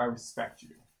you, I respect you.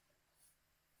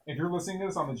 If you're listening to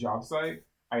this on the job site,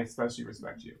 I especially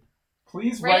respect you.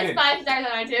 Please write it. 5 stars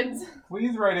on iTunes.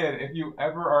 Please write in if you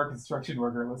ever are a construction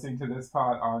worker listening to this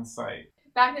pod on site.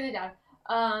 Back to the dad.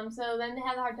 So then they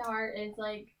have the heart-to-heart, and it's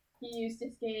like, he used to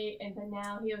skate, but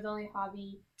now he was only a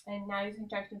hobby, and now he's a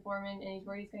construction foreman, and he's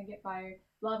worried he's gonna get fired.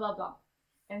 Blah, blah, blah.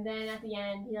 And then at the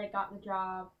end, he, like, got the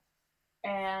job,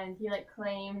 and he, like,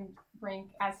 claimed Brink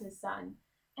as his son.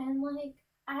 And, like,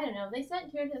 I don't know. They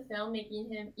spent 2 of the film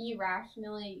making him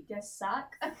irrationally just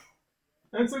suck.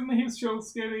 And suddenly he was show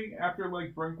skating after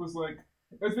like Brink was like,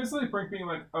 it was basically Brink being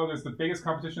like, oh, there's the biggest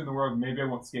competition in the world. Maybe I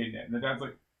won't skate in it. And the dad's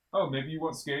like, oh, maybe you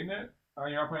won't skate in it.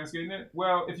 You're not planning on skating it.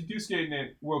 Well, if you do skate in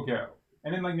it, we'll go.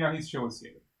 And then like now he's show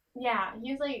skating. Yeah,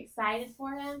 he was like excited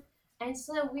for him. And it's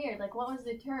so weird. Like, what was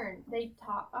the turn? They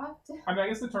talked. I mean, I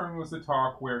guess the turn was the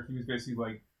talk where he was basically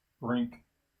like, Brink,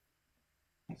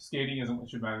 skating isn't what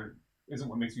should matter, isn't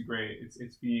what makes you great.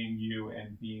 It's being you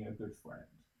and being a good friend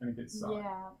and a good son.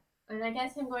 Yeah, and I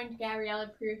guess him going to Gabriella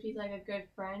proved he's like a good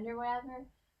friend or whatever.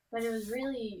 But it was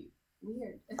really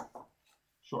weird.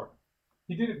 Sure.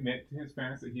 He did admit to his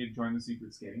parents that he had joined the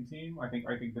secret skating team. I think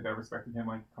that they respected him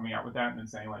like coming out with that and then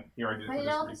saying like, "Here I did it for this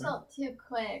reason." But it also felt too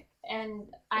quick, and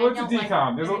well, it's don't a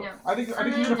decom. Like, I think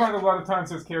you're gonna find a lot of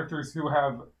times there's characters who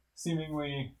have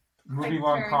seemingly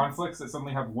movie-long conflicts that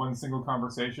suddenly have one single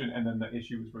conversation and then the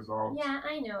issue is resolved. Yeah,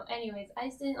 I know. Anyways, I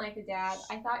just didn't like the dad.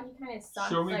 I thought he kind of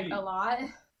sucked a lot.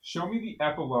 Show me the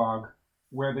epilogue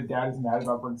where the dad is mad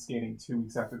about Brink skating 2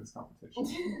 weeks after this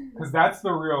competition. Because that's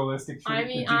the realistic truth. I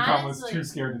mean, the decom was too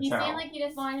scared to tell. He seemed like he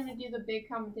just wanted him to do the big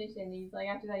competition. He's like,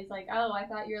 after that, he's like, oh, I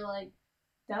thought you're like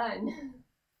done.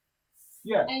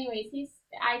 Yeah. Anyways,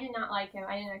 I did not like him.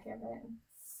 I did not care for him.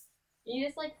 He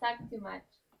just like sucked too much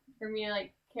for me to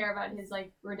like care about his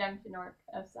like redemption arc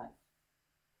of such.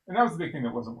 And that was the big thing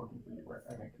that wasn't working for you, right?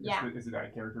 I think. Yeah. Is the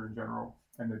dad character in general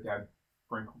and the dad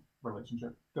Brink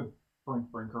relationship. The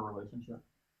Brinker relationship.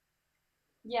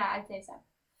 Yeah, I'd say so.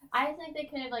 I think they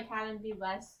could have like had him be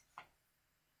less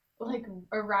like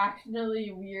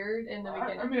irrationally weird in the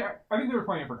beginning. I mean, I think they were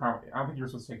playing it for comedy. I don't think you were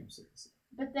supposed to take him seriously.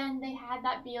 But then they had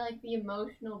that be like the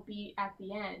emotional beat at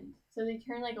the end. So they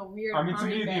turned like a weird. I mean, to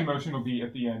me, the emotional beat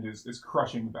at the end is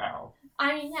crushing Val.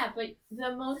 I mean, yeah, but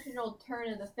the emotional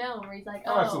turn of the film where he's like,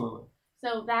 oh absolutely.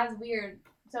 So that's weird.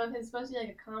 So if it's supposed to be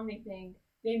like a comedy thing,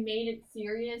 they made it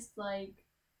serious, like,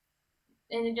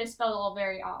 and it just felt all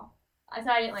very off. So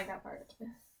I didn't like that part.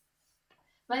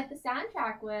 But the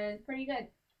soundtrack was pretty good.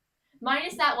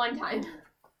 Minus that one time.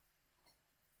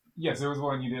 Yes, there was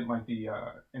one you didn't like the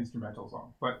instrumental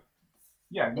song. But,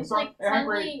 yeah. It's like,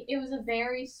 suddenly, it was a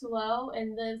very slow,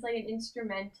 and there's like an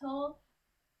instrumental,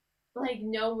 like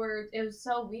no words. It was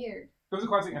so weird. It was a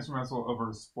classic instrumental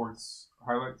over sports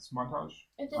highlights montage.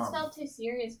 It just felt too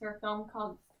serious for a film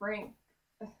called Brink.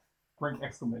 Brink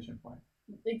exclamation point.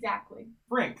 Exactly.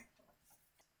 Brink.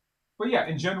 But yeah,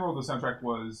 in general, the soundtrack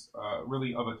was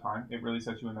really of a time. It really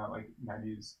set you in that like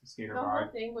 90s skater vibe. The whole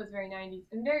thing was very 90s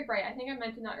and very bright. I think I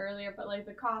mentioned that earlier, but like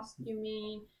the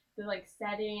costuming, the like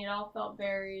setting, it all felt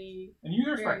very. And you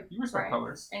respect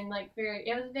colors. And like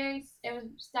it was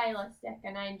stylistic,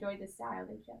 and I enjoyed the style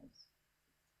they chose.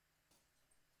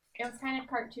 It was kind of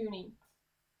cartoony,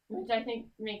 which I think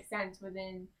makes sense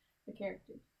within the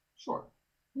characters. Sure.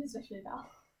 Especially Val.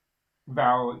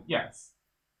 Val, yes.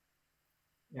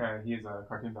 Yeah, he is a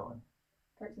cartoon villain.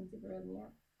 Cartoon supervillain,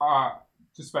 yeah.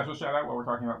 Just special shout out while we're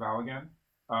talking about Val again.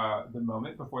 The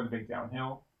moment before the big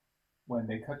downhill, when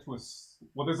they cut to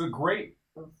there's a great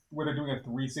where they're doing a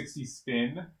 360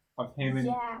 spin of him and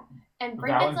and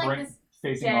Brink is like Brink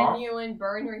this genuine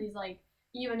burn where he's like,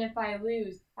 even if I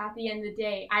lose, at the end of the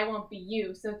day, I won't be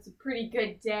you, so it's a pretty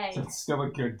good day. So it's still a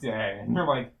good day, and you're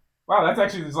like, wow, that's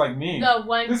actually just like me.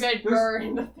 The good burn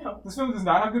in the film. This film does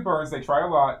not have good burns. They try a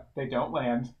lot. They don't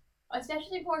land.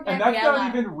 Especially poor Gabriella. And that's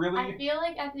not even really. I feel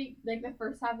like at the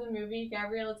first half of the movie,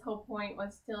 Gabriella's whole point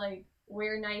was to like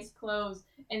wear nice clothes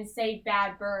and say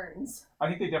bad burns. I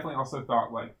think they definitely also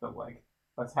thought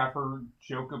let's have her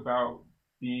joke about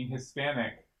being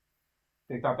Hispanic.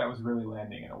 They thought that was really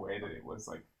landing in a way that it was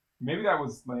like maybe that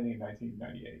was landing in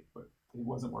 1998, but it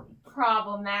wasn't working.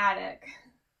 Problematic.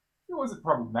 It wasn't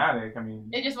problematic. I mean,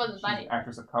 it just wasn't she's funny. An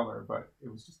actress of color, but it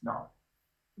was just not.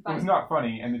 Funny. It was not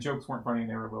funny, and the jokes weren't funny, and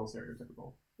they were a little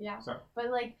stereotypical. Yeah. So.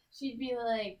 But like, she'd be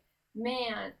like,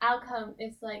 "Man, outcome."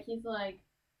 It's like he's like,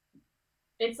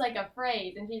 it's like a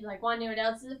phrase, and she's like, "Want to know what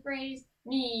else is a phrase?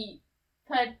 Me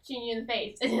punching you in the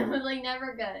face," and it was like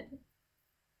never good.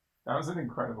 That was an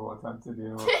incredible attempt to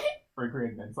do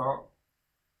recreate an insult.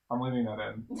 I'm leaving that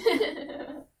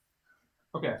in.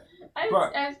 Okay. I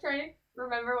was trying to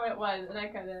remember what it was, and I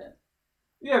couldn't.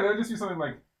 Yeah, there would just be something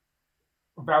like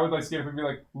Val would like skate up and be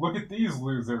like, "Look at these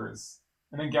losers,"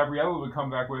 and then Gabriella would come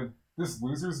back with, "This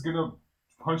loser's gonna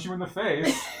punch you in the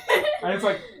face," and it's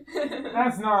like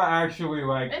that's not actually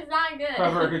like it's not good.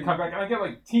 Clever, a good comeback. And I get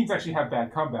like teens actually have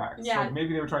bad comebacks. Yeah. Like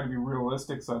maybe they were trying to be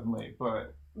realistic suddenly,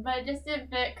 but it just didn't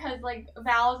fit because like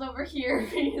Val's over here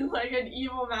being like an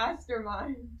evil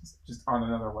mastermind. Just on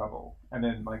another level, and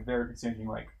then like they're exchanging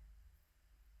like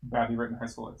badly written high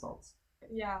school insults.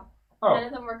 Yeah. Oh. None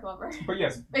of them were clever. But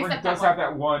yes, Brink does have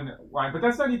that one line, but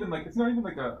that's not even like, it's not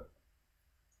like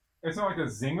a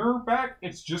zinger back.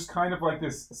 It's just kind of like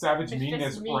this savage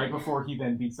meanness right before he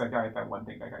then beats that guy at that one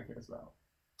thing that guy cares about.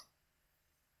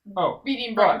 Oh,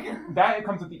 beating Brink. But that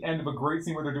comes at the end of a great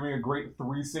scene where they're doing a great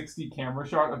 360 camera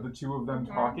shot of the two of them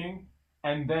talking,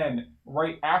 and then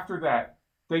right after that,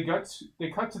 they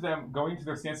cut to them going to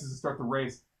their stances to start the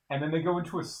race, and then they go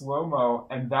into a slow-mo,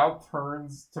 and Val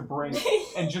turns to Brink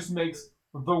and just makes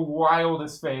the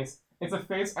wildest face. It's a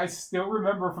face I still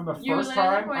remember from the first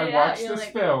time I watched this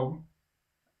film.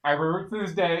 I remember it to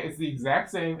this day. It's the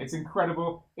exact same. It's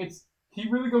incredible. He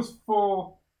really goes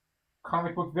full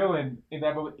comic book villain in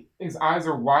that movie. His eyes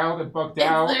are wild and bugged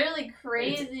out. It's literally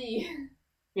crazy.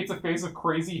 It's a face of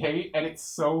crazy hate, and it's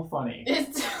so funny.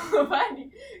 It's so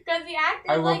funny. Because the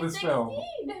actor's like 16.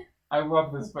 I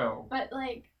love this film. But,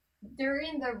 like,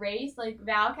 during the race, like,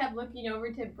 Val kept looking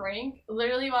over to Brink,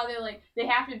 literally while they're like, they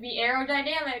have to be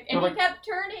aerodynamic, and he kept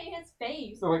turning his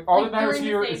face. So, like, all that matters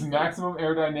here is maximum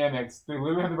aerodynamics. They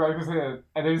literally have the right head,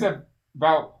 and they just have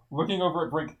Val looking over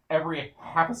at Brink every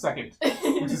half a second,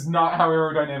 which is not how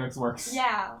aerodynamics works.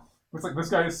 Yeah. It's like, this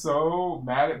guy is so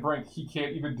mad at Brink, he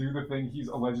can't even do the thing he's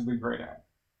allegedly great at.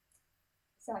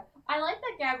 So, I like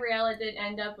that Gabriella didn't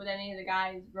end up with any of the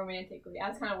guys romantically. I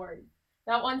was kind of worried.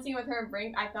 That one scene with her and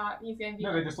Brink, I thought he's going to be...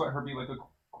 No, they just let her be like a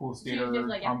cool skater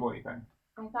like, tomboy thing.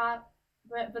 I thought...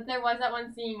 But there was that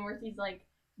one scene where she's like,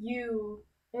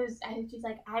 she's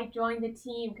like, I joined the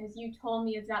team because you told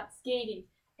me it was about skating,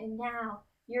 and now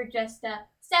you're just a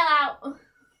sellout.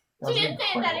 She didn't say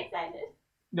it that excited.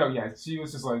 No, yeah, she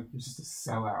was just like, you're just a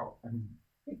sellout.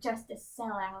 You're just a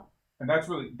sellout. And that's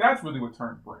really what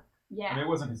turned Brink. Yeah. I mean, it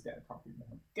wasn't his dad talking to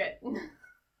him. Good.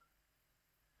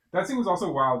 That scene was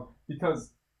also wild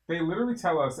because they literally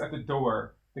tell us at the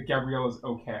door that Gabriella's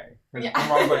okay. Yeah. Her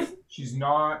mom's like, she's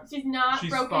not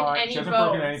broken fine. any She hasn't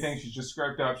bones. broken anything. She's just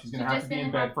scraped up. She's going to have to be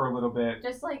in bed for a little bit.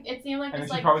 Just like, it seemed like... And then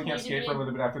she probably can't skate for a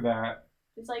little bit after that.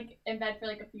 Just like in bed for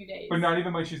like a few days. But not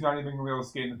even like she's not even going to be able to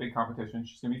skate in the big competition.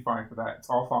 She's going to be fine for that. It's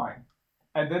all fine.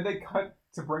 And then they cut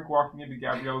to Brink walking into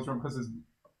Gabriella's room because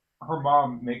her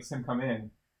mom makes him come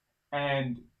in.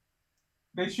 And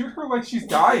they shoot her like she's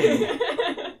dying.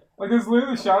 Like, there's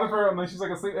literally a shot of her and like she's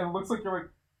like asleep, and it looks like you're like,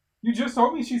 you just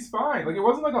told me she's fine. Like, it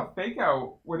wasn't like a fake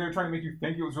out where they were trying to make you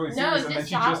think it was really serious, and then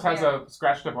she just has a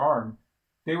scratched up arm.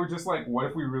 They were just like, what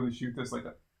if we really shoot this like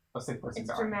a sick person dying?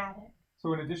 It's dramatic.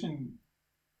 So in addition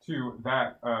to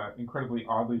that incredibly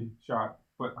oddly shot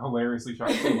but hilariously shot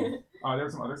scene, there were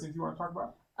some other scenes you want to talk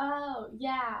about? Oh,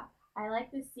 yeah. I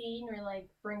like the scene where, like,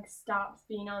 Brink stops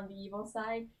being on the evil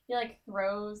side. He, like,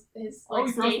 throws his,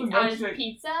 like, skates on his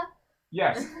pizza.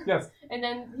 Yes. And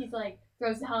then he's, like,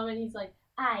 throws the helmet and he's like,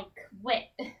 I quit.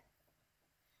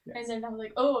 Yes. And then I was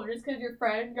like, oh, just because your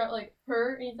friend got, like,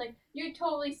 hurt? And he's like, you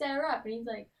totally set her up. And he's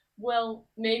like, well,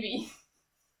 maybe.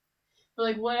 But,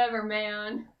 like, whatever,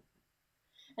 man.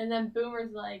 And then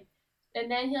Boomer's like,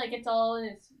 and then he, like, gets all in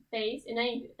his face.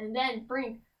 And then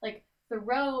Brink, like,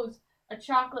 throws a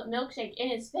chocolate milkshake in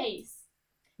his face.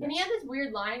 Yes. And he had this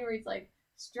weird line where he's like,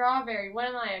 strawberry, what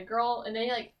am I, a girl? And then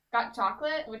he, like, got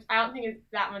chocolate, which I don't think is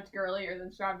that much girlier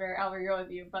than strawberry. I'll agree with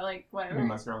you, but, like, whatever. You mean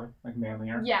less girly? Like,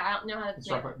 manlier? Yeah, I don't know how to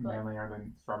say it. Chocolate manlier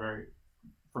than strawberry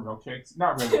for milkshakes?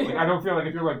 Not really. Like, I don't feel like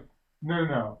if you're like,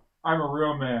 no, I'm a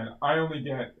real man. I only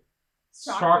get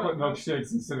chocolate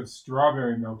milkshakes instead of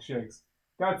strawberry milkshakes.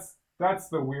 That's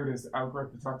the weirdest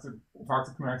outgrowth of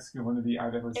toxic masculinity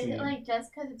I've ever seen. Is it like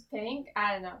just because it's pink?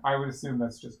 I don't know. I would assume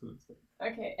that's just because it's pink.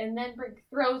 Okay, and then Brink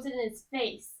throws it in his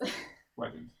face.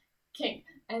 Legend. King.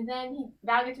 And then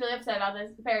Val gets really upset about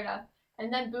this. Fair enough.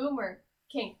 And then Boomer,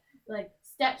 King, like,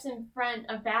 steps in front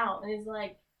of Val and is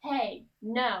like, hey,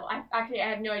 no. I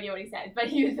have no idea what he said, but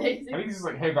he was basically... I think he's just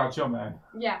like, hey, Val, chill, man.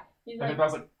 Yeah. He's and like... then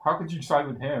Val's like, how could you side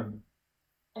with him?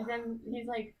 And then he's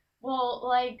like, well,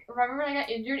 like, remember when I got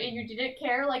injured and you didn't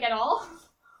care, like, at all?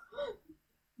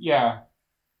 Yeah.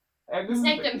 And this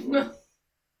Snaked him.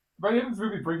 By the end of this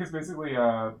movie, Brink has basically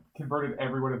converted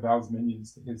every one of Val's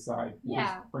minions to his side.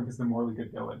 Yeah. Brink is the morally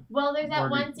good villain. Well, there's that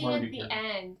one scene at the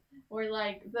end where,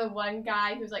 like, the one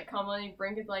guy who's, like, complimenting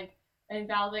Brink is like, and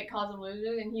Val, like, calls him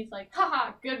loser, and he's like,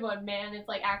 haha, good one, man. It's,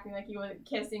 like, acting like he was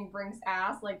kissing Brink's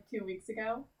ass, like, 2 weeks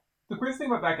ago. The crazy thing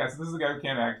about that guy, so this is the guy who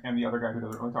can't act, and the other guy who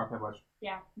doesn't really talk that much.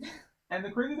 Yeah. And the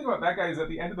crazy thing about that guy is at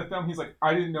the end of the film, he's like,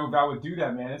 I didn't know Val would do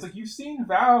that, man. It's like, you've seen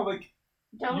Val, like,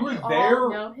 don't you were all there.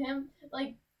 Know him?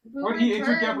 Like, when he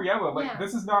injured Gabriella, like,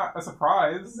 this is not a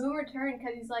surprise. Boomer turned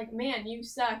because he's like, man, you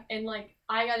suck, and, like,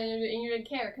 I got injured and you didn't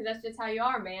care, because that's just how you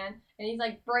are, man. And he's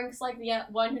like, Brink's, like, the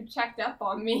one who checked up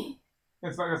on me.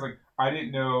 It's not just like, I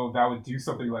didn't know that would do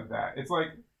something like that. It's like,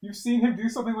 you've seen him do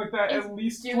something like that at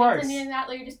least twice. Doing that,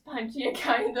 like, just punching a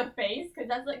guy in the face? Because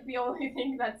that's, like, the only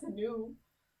thing that's new.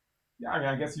 Yeah, I mean,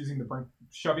 I guess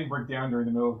shoving Brink down during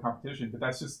the middle of the competition, but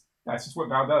that's just what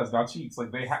Val does. Val cheats.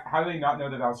 Like, how do they not know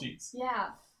that Val cheats? Yeah.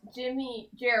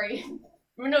 Jerry.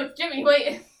 No, it's Jimmy,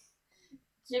 wait.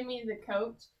 Jimmy's the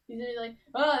coach. He's really like,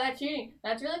 oh, that's cheating.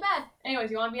 That's really bad. Anyways,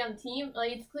 you want to be on the team?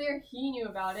 Like, it's clear he knew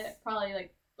about it. Probably,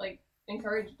 like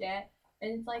encouraged it.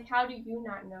 And it's like, how do you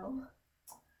not know?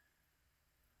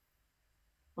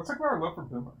 Let's talk about our love for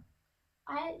Boomer.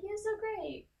 He was so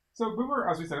great. So Boomer,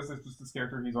 as we said, is just this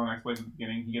character. He's on exploits at the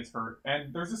beginning. He gets hurt,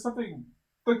 and there's just something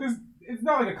like this. It's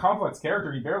not like a complex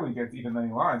character. He barely gets even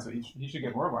any lines, but he should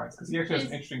get more lines because he actually has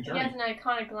an interesting journey. He has an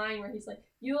iconic line where he's like,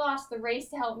 "You lost the race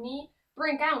to help me,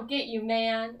 Brink. I don't get you,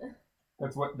 man."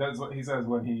 That's what he says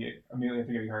when he immediately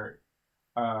after getting hurt.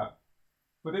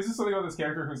 But there's just something about this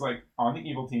character who's like on the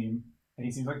evil team, and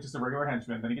he seems like just a regular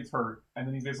henchman. Then he gets hurt, and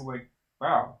then he's basically like,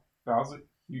 "Wow, Val's a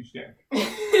huge dick."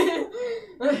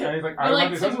 And he's like, I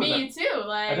like to me too.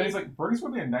 Like, and then he's like, Brink's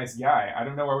really a nice guy. I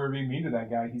don't know why we're being mean to that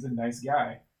guy. He's a nice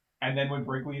guy. And then when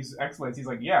Brink leaves X-Lights, he's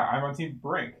like, yeah, I'm on Team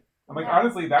Brink. I'm like,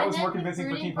 honestly, that was more convincing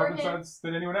for Team Pumpkin Suds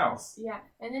than anyone else. Yeah,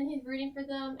 and then he's rooting for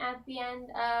them at the end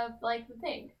of like the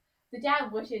thing. The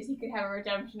dad wishes he could have a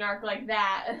redemption arc like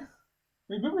that. I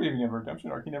mean, Boomer didn't even have a redemption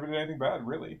arc. He never did anything bad,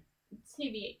 really.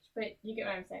 TBH, but you get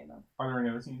what I'm saying though. Are there any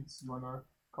other scenes you want to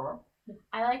call out?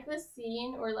 I like the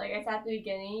scene where like it's at the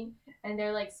beginning and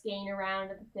they're like skating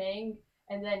around at the thing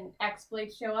and then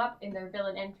X-Blades show up in their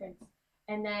villain entrance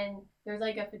and then there's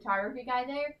like a photography guy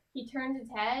there. He turns his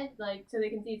head like so they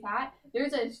can see his hat.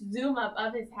 There's a zoom up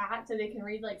of his hat so they can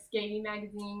read like Skating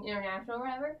Magazine International or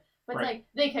whatever. But right. Like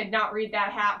they could not read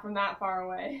that hat from that far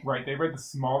away. Right, they read the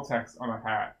small text on the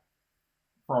hat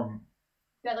from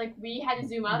that like we had to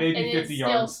zoom up maybe and 50 it's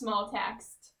yards. Still small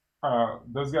text.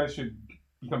 Those guys should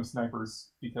become snipers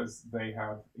because they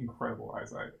have incredible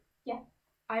eyesight. Yeah.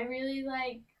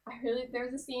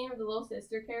 There's a scene with the little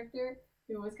sister character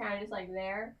who was kind of just like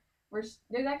there.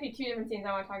 There's actually two different scenes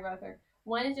I want to talk about with her.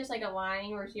 One is just like a line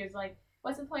where she was like,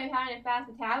 what's the point of having a fast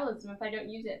metabolism if I don't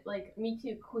use it? Like, me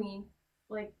too, queen.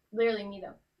 Like, literally me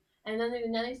though. And then there's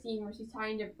another scene where she's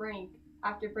talking to Brink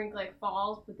after Brink like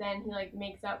falls, but then he like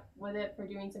makes up with it for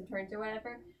doing some turns or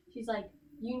whatever. She's like,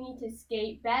 you need to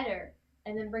skate better.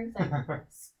 And then Brink's like,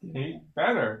 skate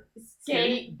better.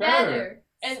 Skate better.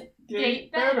 And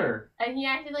skate better. And he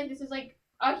acted like this was like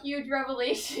a huge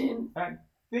revelation. I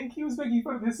think he was making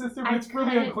fun of his sister, but it's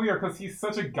really unclear because he's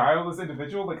such a guileless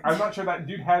individual. Like, I'm not sure that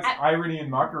dude has irony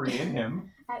and mockery in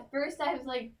him. At first I was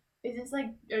like, is this like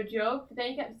a joke? But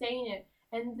then he kept saying it.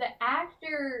 And the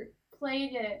actor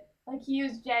played it like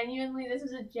this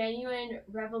was a genuine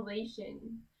revelation.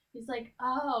 He's like,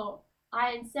 oh,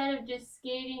 instead of just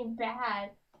skating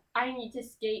bad, I need to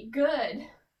skate good.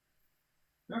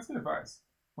 That's good advice.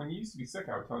 When you used to be sick,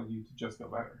 I would tell you to just feel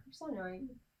better. You're so annoying.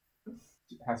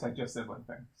 Hashtag just sibling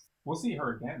thing. We'll see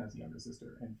her again as a younger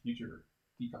sister in future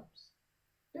decoms.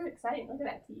 Ooh, exciting. Look at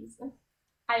that tease.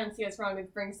 I don't see what's wrong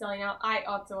with Brink selling out. I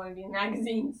also want to be in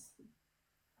magazines.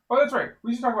 Oh, that's right.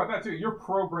 We should talk about that too. You're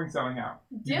pro Brink selling out.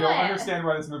 You don't understand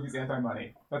why this movie's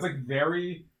anti-money. That's like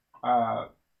very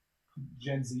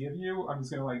Gen Z of you. I'm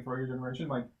just gonna like throw your generation.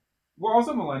 Like, well,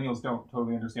 also millennials don't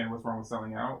totally understand what's wrong with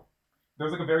selling out.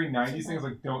 There's like a very 90s thing. It's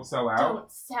like, don't sell out.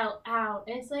 Don't sell out.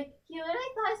 And it's like, he literally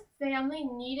thought his family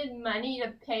needed money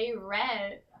to pay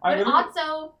rent. But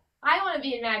also, I want to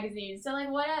be in magazines, so like,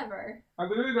 whatever. I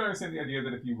literally don't understand the idea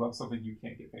that if you love something, you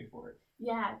can't get paid for it.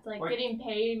 Yeah, it's like getting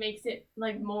paid makes it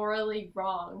like morally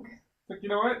wrong. Like, you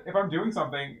know what? If I'm doing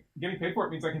something, getting paid for it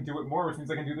means I can do it more, which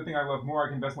means I can do the thing I love more. I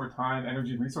can invest more time,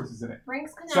 energy, resources in it.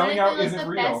 Brink's canonically like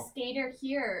the best skater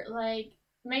here. Like,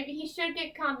 maybe he should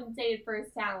get compensated for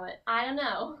his talent. I don't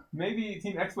know. Maybe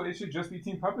Team X-Blades should just be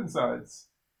Team Pumpkin Suds.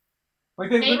 Like,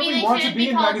 they literally want to be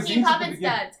in magazines. Team Pumpkin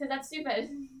Suds, because that's stupid.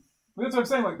 But that's what I'm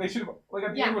saying. Like, they should have, like,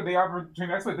 at the end when they offer Team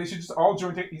X-Blades, they should just all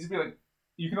join. He should be like,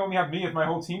 you can only have me if my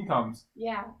whole team comes.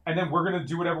 Yeah. And then we're going to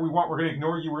do whatever we want. We're going to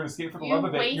ignore you. We're going to skate for the love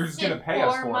of it. You're just going to pay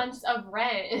us for it. 4 months of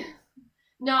rent.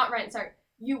 Not rent, sorry.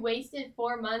 You wasted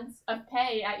 4 months of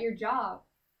pay at your job.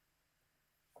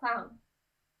 Clown.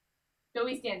 But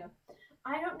we stand up.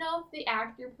 I don't know if the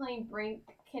actor playing Brink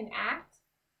can act,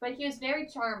 but he was very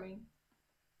charming.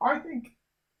 I think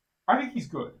he's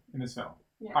good in this film.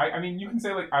 Yeah. I mean, you can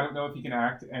say, like, I don't know if he can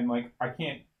act, and, like, I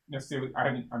can't necessarily,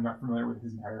 I'm not familiar with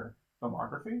his entire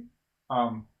filmography,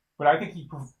 but I think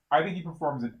he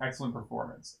performs an excellent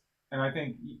performance, and I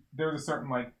think there's a certain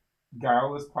like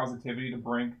guileless positivity to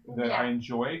Brink that I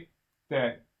enjoy.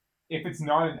 That if it's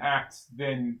not an act,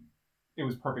 then it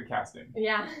was perfect casting.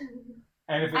 Yeah.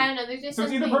 And if I don't know. There's just so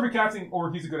it's either perfect casting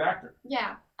or he's a good actor.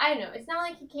 Yeah. I don't know. It's not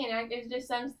like he can't act. It's just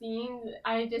some scenes.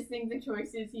 I just think the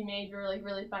choices he made were like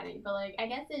really funny. But like, I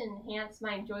guess it enhanced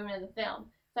my enjoyment of the film.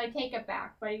 So I take it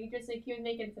back. But he just like he was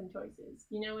making some choices.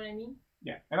 You know what I mean?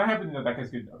 Yeah. And I happen to know that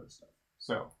guy's good at other stuff.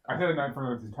 So I said a 9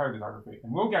 for his entire discography,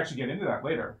 and we'll actually get into that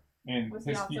later in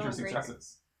his future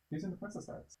successes. He's in The Princess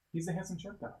Diaries. He's the handsome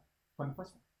short guy from the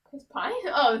first one. Chris Pine?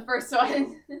 Oh, the first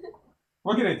one.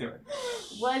 We'll get into it.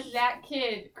 Was that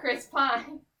kid Chris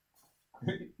Pine?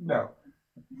 No.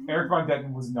 Eric Von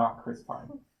Detten was not Chris Pine.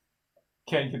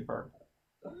 Can confirm.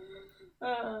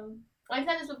 I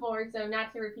said this before, so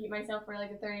not to repeat myself for like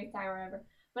the 30th time or whatever.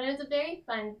 But it was a very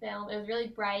fun film. It was really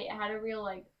bright. It had a real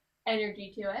like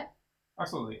energy to it.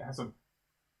 Absolutely. It has some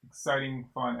exciting,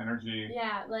 fun energy.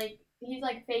 Yeah, like he's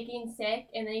like faking sick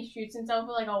and then he shoots himself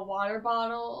with like a water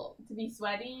bottle to be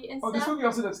sweaty and stuff. This movie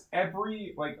also does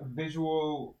every like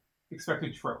visual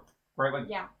expected trope, right? Like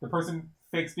the person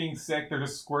fakes being sick, they're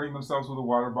just squirting themselves with a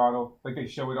water bottle, like they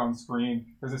show it on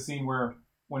screen. There's a scene where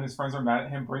when his friends are mad at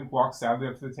him, Brink walks sadly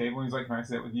up to the table and he's like, "Can I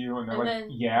sit with you?" And they're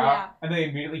yeah. And they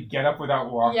immediately get up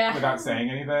without saying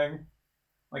anything.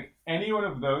 Like, any one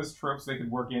of those tropes they could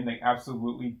work in, they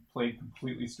absolutely played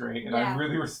completely straight, and I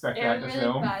really respect that in the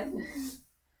film. Fun.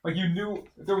 Like, you knew,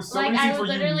 there was so many scenes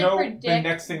where you know the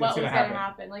next thing that's going to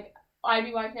happen. Like, I'd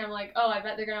be watching, I'm like, oh, I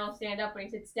bet they're going to all stand up when he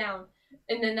sits down,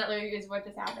 and then that literally is what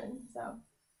just happened, so.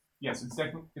 Yes, it's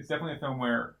definitely a film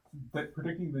where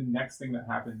predicting the next thing that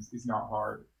happens is not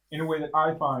hard, in a way that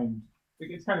I find,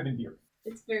 like, it's kind of endearing.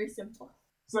 It's very simple.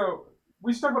 So,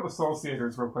 we should talk about the Soul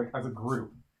Skaters real quick as a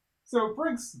group. So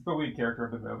Brink's the lead character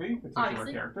of the movie, the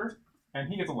titular character, and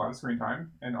he gets a lot of screen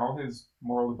time and all his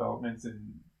moral developments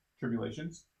and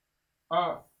tribulations.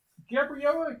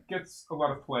 Gabriella gets a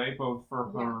lot of play, both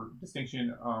for her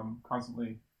distinction,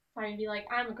 constantly trying to be like,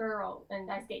 I'm a girl and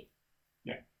I skate.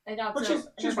 Yeah, and also,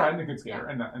 but she's riding a good skater,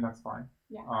 and that's fine.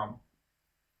 Yeah.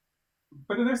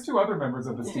 But then there's two other members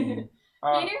of this team.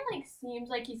 Peter like seems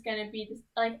like he's gonna be this.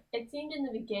 Like it seemed in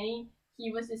the beginning. He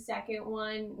was the second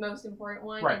one, most important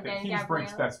one, right? And then he was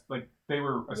Brink's best. Like they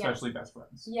were especially best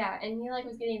friends. Yeah, and he like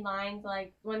was getting lines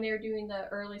like when they were doing the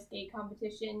early skate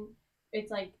competition. It's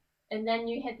like, and then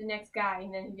you hit the next guy,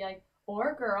 and then he'd be like,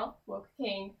 or a girl, woke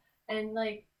king, and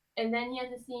like, and then he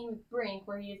has a scene with Brink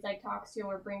where he like talks to him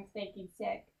where Brink's faking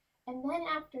sick, and then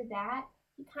after that,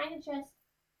 he kind of just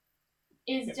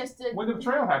is just a. When the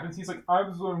betrayal happens, he's like, I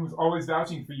was the one who was always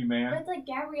vouching for you, man. But it's like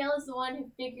Gabriella's the one who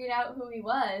figured out who he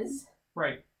was.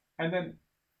 Right, and then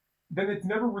it's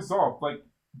never resolved. Like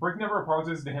Brink never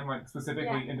apologizes to him, like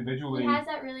specifically individually. He has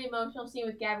that really emotional scene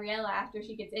with Gabriella after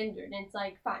she gets injured, and it's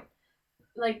like fine,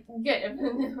 like good,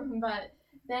 but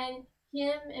then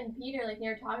him and Peter like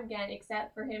never talk again,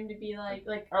 except for him to be like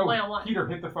one-on-one. Peter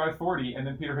hit the 540, and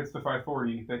then Peter hits the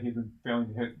 540 that he'd been failing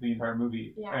to hit the entire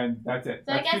movie, and that's it.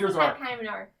 So that's I guess Peter's he's got kind of an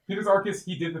arc. Peter's arc is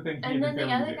he did the thing he had been failing to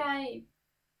do. And then the other guy,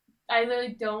 I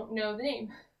literally don't know the name.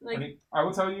 Like, I mean, I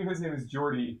will tell you his name is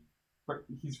Jordy, but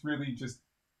he's really just.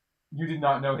 You did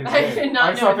not know his name.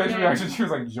 I saw Faye's reaction. She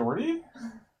was like, Jordy?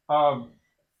 That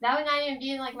would not even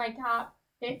be in like my top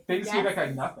 50. They just gave that guy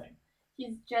nothing.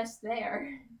 He's just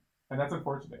there. And that's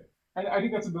unfortunate. And I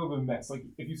think that's a bit of a mess. Like,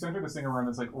 if you center this thing around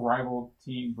this like rival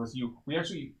team versus you, we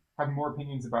actually have more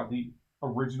opinions about the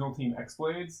original Team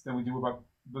X-Blades than we do about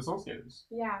the Soul Skaters.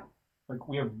 Yeah. Like,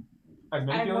 we have as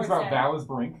many feelings about Val as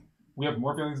Brink. We have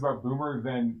more feelings about Boomer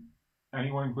than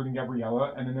anyone, including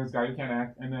Gabriella. And then there's Guy Who Can't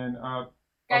Act. And then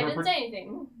Guy didn't say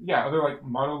anything. Yeah, other like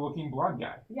model-looking blonde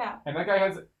guy. Yeah. And that guy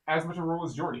has as much a role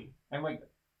as Jordy. And like,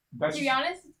 that's to be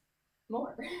honest,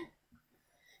 more.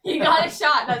 He got a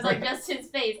shot. That's like just his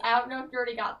face. I don't know if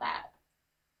Jordy got that.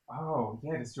 Oh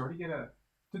yeah, does Jordy get a?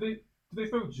 Do they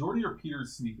throw Jordy or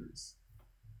Peter's sneakers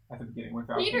at the beginning?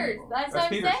 Peter's. That's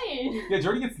what I'm saying. Yeah,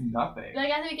 Jordy gets nothing.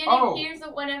 Like at the beginning, Peter's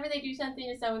whenever they do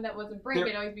something to someone that wasn't Brink,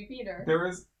 it'd always be Peter.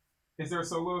 Is there a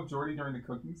solo of Jordy during the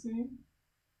cooking scene?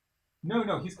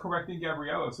 No, he's correcting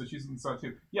Gabriella, so she's in the spot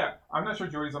too. Yeah, I'm not sure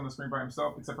Jordy's on the screen by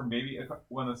himself, except for maybe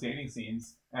one of the skating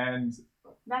scenes, and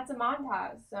that's a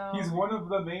montage. So he's one of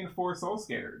the main 4 Soul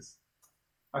Skaters.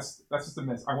 That's just a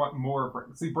miss. I want more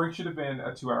Brink. See, Brink should have been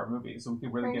a 2-hour movie, so we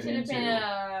could really get into. Should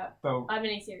have been a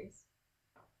miniseries.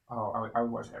 Oh, I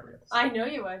would watch every episode. I know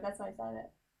you would. That's why I said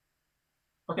it.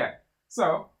 Okay,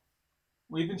 so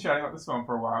we've been chatting about this film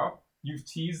for a while. You've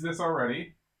teased this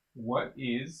already. What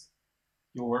is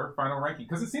your final ranking?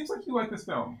 Because it seems like you like this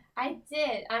film. I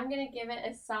did. I'm going to give it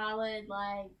a solid,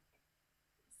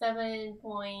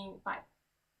 7.5.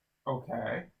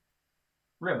 Okay.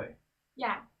 Really?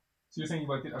 Yeah. So you're saying you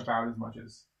liked it about as much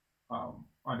as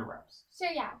Under Wraps?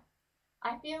 Sure, yeah.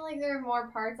 I feel like there were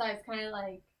more parts I was kind of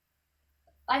like.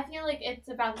 I feel like it's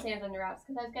about the same as Under Wraps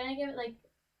because I was gonna give it like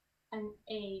an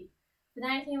 8. But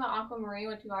then I think about Aquamarine,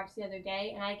 which we watched the other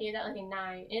day, and I gave that like a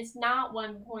 9. It's not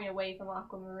 1 point away from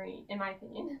Aquamarine, in my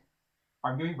opinion.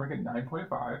 I'm giving Brink a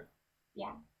 9.5.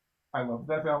 Yeah. I loved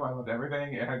that film. I loved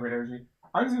everything. It had great energy.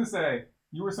 I was going to say,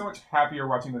 you were so much happier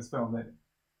watching this film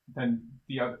than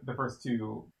the first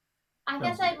two. I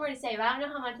guess I had more to say, but I don't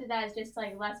know how much of that is just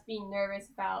like less being nervous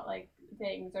about like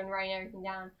things and writing everything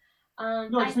down.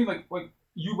 No, I just mean like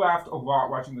you laughed a lot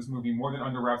watching this movie, more than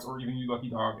Under Wraps or even You Lucky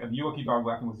Dog, and You Lucky Dog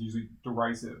laughing was usually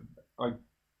derisive. Like,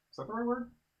 is that the right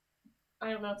word?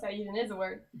 I don't know if that even is a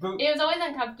word. It was always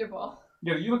uncomfortable.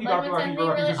 Yeah, You Lucky Dog laughing, you were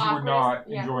laughing because you were not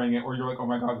enjoying it, or you're like, oh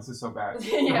my god, this is so bad. The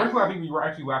Brink laughing, you were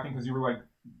actually laughing because you were like,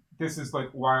 this is like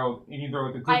wild in either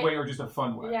like a good way or just a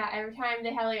fun way. Yeah, every time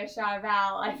they have like a shot of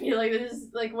Val, I feel like this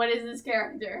is like, what is this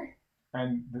character?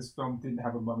 And this film didn't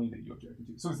have a mummy that you objected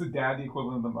to. So is the dad the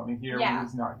equivalent of the mummy here? Yeah.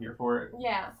 He's not here for it.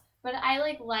 Yeah. But I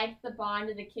liked the bond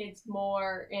of the kids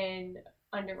more in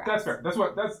Under Wraps. That's fair.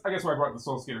 That's I guess why I brought the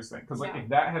Soul Skaters thing. Because if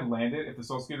that had landed, if the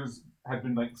Soul Skaters had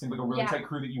been seemed like a really tight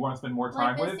crew that you want to spend more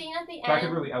time with, that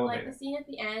could really elevate it. Like the scene at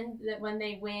the end that when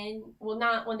they win, well,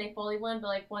 not when they fully win, but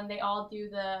like when they all do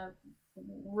the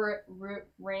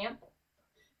ramp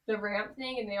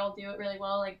thing, and they all do it really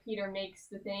well. Like Peter makes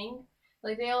the thing.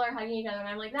 Like they all are hugging each other, and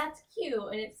I'm like, that's cute,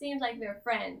 and it seems like they're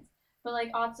friends. But like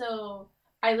also,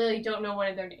 I literally don't know one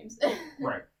of their names.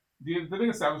 Right. The big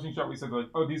establishing shot we said like,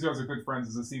 oh, these guys are good friends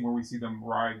is a scene where we see them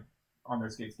ride on their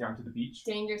skates down to the beach.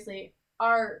 Dangerously.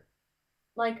 Our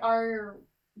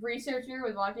researcher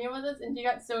was watching it with us, and she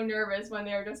got so nervous when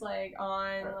they were just like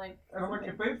on like. And I'm like,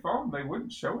 if they had fallen, they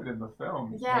wouldn't show it in the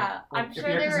film. Yeah, like I'm sure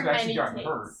there were many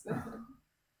takes.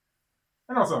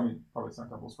 And also, I mean, probably stunt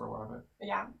doubles for a lot of it.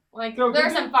 Yeah, like there are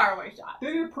some faraway shots.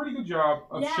 They did a pretty good job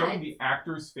of showing the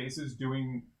actors' faces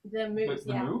doing the moves.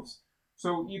 The moves.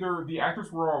 So either the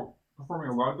actors were all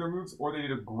performing a lot of their moves, or they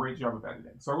did a great job of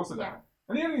editing. So I will say that.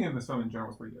 And the editing in this film in general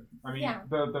was pretty good. I mean, and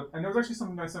there was actually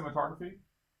some nice cinematography.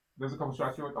 There's a couple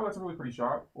shots you're like, oh, that's a really pretty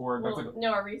shot. Or that's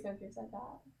no, our researcher said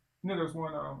that. No, there's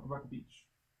one about the beach.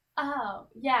 Oh,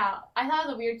 yeah. I thought it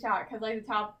was a weird shot because like the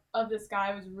top of the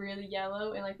sky was really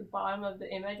yellow and like the bottom of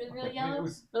the image was really yellow.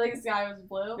 But like the sky was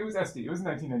blue. It was SD. It was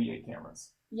 1998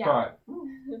 cameras. Yeah. But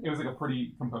it was like a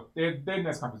pretty they had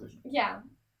nice composition. Yeah.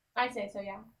 I'd say so,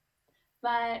 yeah.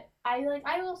 But I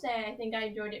will say I think I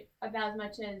enjoyed it about as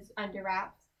much as Under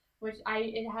Wraps, which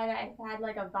it had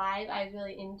like a vibe I was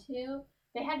really into.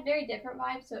 They had very different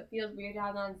vibes, so it feels weird to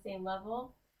have them on the same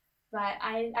level. But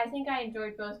I think I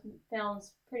enjoyed both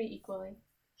films pretty equally.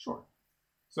 Sure.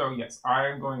 So yes, I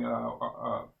am going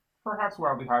perhaps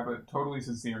wildly high, but totally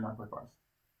sincere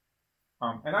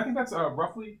 9.5. And I think that's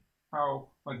roughly how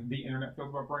like the internet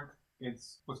feels about Brink. It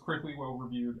was critically well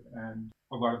reviewed, and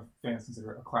a lot of fans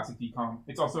consider it a classic DCOM.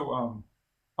 It's also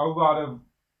a lot of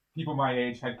people my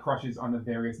age had crushes on the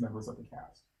various members of the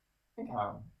cast. Okay.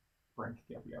 Brink,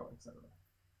 Gabriella, etc.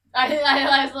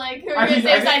 I was like, who are you going to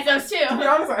say besides those two? To be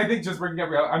honest, I think just Brink and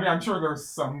Gabriella. I mean, I'm sure there's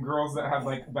some girls that have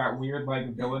like that weird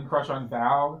like villain crush on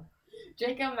Val.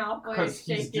 Draco Malfoy is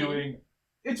shaking. He's doing.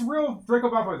 It's real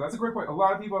Draco Malfoy. That's a great point. A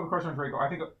lot of people have a crush on Draco. I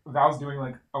think Val's doing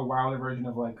like a wilder version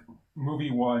of like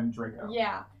movie 1 Draco.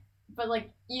 Yeah, but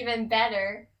like even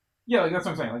better. Yeah, like that's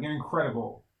what I'm saying. Like an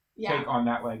incredible take on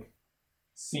that like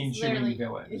scene shooting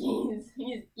villain. He's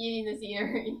eating the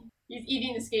scenery. He's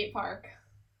eating the skate park.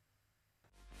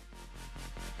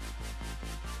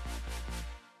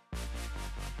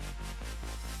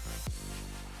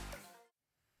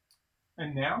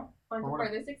 And now on to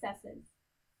further successes.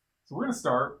 So we're going to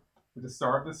start with the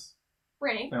star of this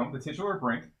Brink film, the titular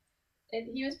Brink.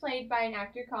 He was played by an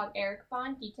actor called Eric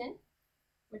Von Deeten,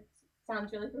 which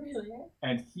sounds really familiar.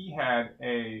 And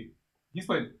he's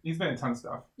been in a ton of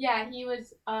stuff. Yeah, he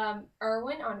was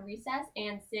Erwin on Recess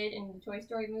and Sid in the Toy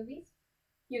Story movies.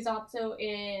 He was also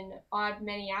in Odd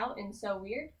Many Out and So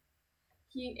Weird.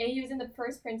 He was in the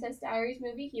first Princess Diaries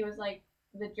movie. He was like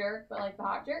the jerk, but like the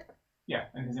hot jerk. Yeah,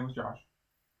 and his name was Josh.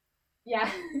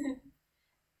 Yeah.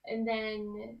 And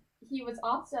then he was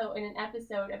also in an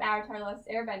episode of Avatar: The Last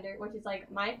Airbender, which is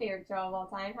like my favorite show of all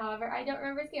time. However, I don't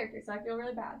remember his character, so I feel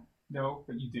really bad. No,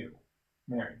 but you do.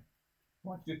 Mary, I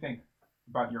want you to think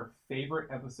about your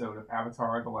favorite episode of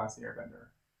Avatar: The Last Airbender.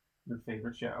 Your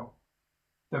favorite show.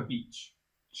 The beach.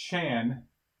 Chan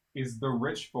is the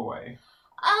rich boy.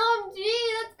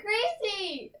 Gee, that's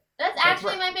crazy. That's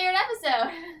actually my favorite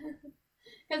episode.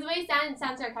 Because the way he sounds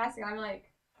sarcastic, I'm like...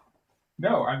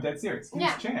 No, I'm dead serious.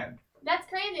 He's Chan. That's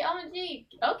crazy. Gee.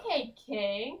 Okay,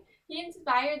 King. He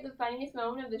inspired the funniest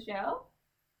moment of the show?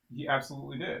 He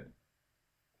absolutely did.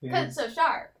 Because it's so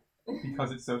sharp.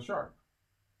 Because it's so sharp.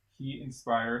 He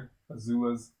inspired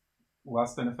Azula's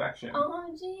lust and affection.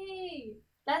 Oh, gee.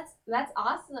 That's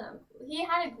awesome. He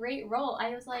had a great role.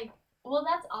 I was like, well,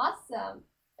 that's awesome.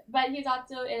 But he's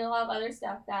also in a lot of other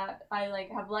stuff that I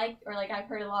have liked, or I've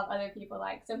heard a lot of other people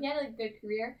like. So he had a good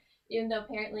career, even though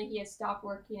apparently he has stopped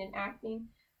working in acting,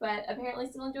 but apparently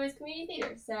still enjoys community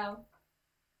theater. So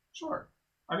sure.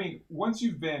 I mean, once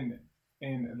you've been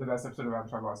in the best episode of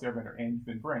Avatar: The Last Airbender and you've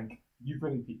been Brink, you've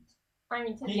really peaked. I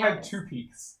mean, he had 2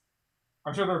 peaks.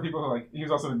 I'm sure there were people who he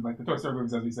was also in the Toy Story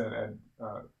movies, as we said, and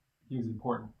he was an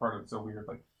important part of So Weird.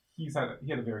 He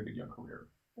had a very good young career.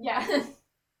 Yeah.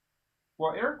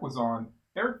 Well, Eric Von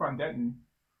Detten,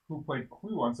 who played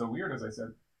Clue on So Weird, as I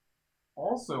said,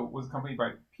 also was accompanied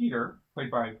by Peter,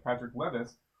 played by Patrick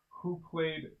Levis, who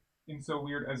played in So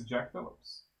Weird as Jack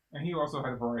Phillips. And he also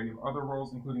had a variety of other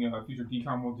roles, including a future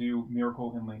decom will do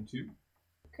Miracle in Lane 2.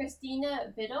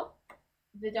 Christina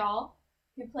Vidal,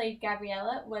 who played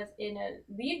Gabriella, was in a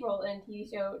lead role in the TV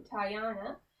show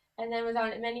Tayana, and then was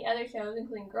on many other shows,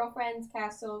 including Girlfriends,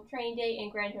 Castle, Train Day,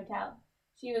 and Grand Hotel.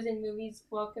 She was in movies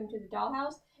Welcome to the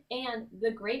Dollhouse and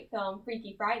the great film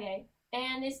Freaky Friday,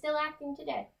 and is still acting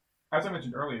today. As I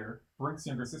mentioned earlier, Brink's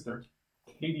younger sister,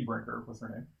 Katie Brinker was her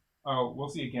name. We'll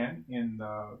see again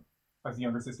as the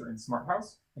younger sister in Smart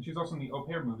House, and she was also in the Au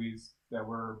Pair movies that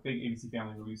were big ABC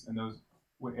Family movies, and those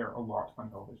would air a lot on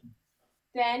television.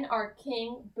 Then our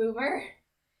King Boomer,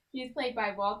 he is played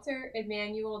by Walter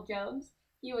Emmanuel Jones.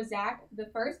 He was Zach, the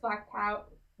first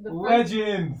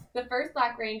Legend! The first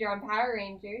Black Ranger on Power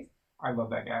Rangers. I love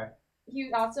that guy.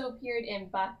 He also appeared in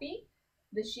Buffy,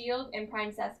 The Shield, and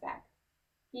Prime Suspect.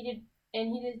 He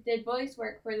did voice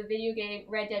work for the video game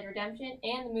Red Dead Redemption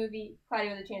and the movie Cloudy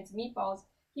with a Chance of Meatballs.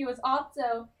 He was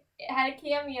also had a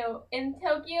cameo in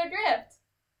Tokyo Drift.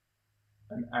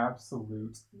 An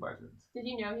absolute legend. Did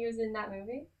you know he was in that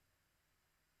movie?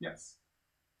 Yes.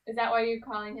 Is that why you're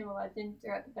calling him a legend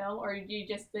throughout the film, or did you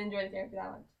just enjoy the character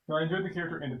that much? No, I enjoyed the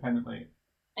character independently.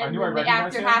 And I knew I the recognized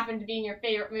actor him. happened to be in your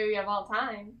favorite movie of all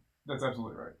time. That's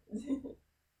absolutely right.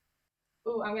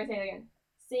 Ooh, I'm going to say it again.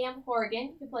 Sam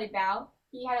Horrigan, who played Val,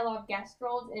 he had a lot of guest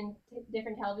roles in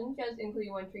different television shows,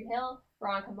 including One Tree Hill,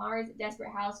 Veronica Mars,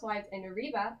 Desperate Housewives, and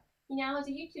Arriba. He now has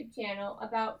a YouTube channel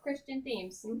about Christian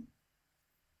themes.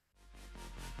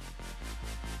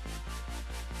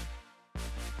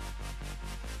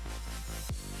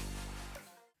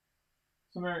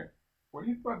 So, Mary, what do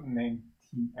you think about the name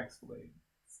Team X-Blade?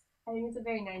 I think it's a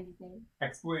very 90s name.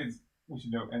 X-Blades, we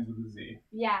should note, ends with a Z.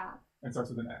 Yeah. And starts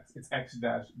with an X. It's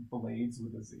X-Blades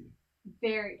with a Z.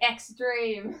 Very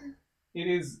extreme. It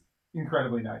is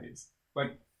incredibly 90s.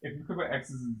 If you could put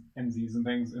X's and Z's and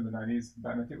things in the 90s,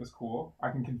 that meant it was cool. I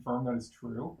can confirm that is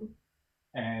true.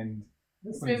 And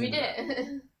this movie did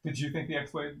it. Did you think the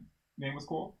X-Blade name was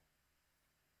cool?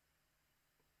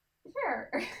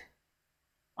 Sure.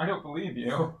 I don't believe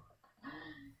you.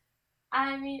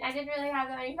 I mean, I didn't really have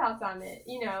that many thoughts on it.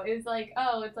 It's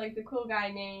it's the cool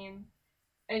guy name.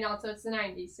 And also it's the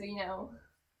 90s, so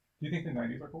Do you think the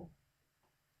 90s are cool?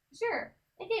 Sure.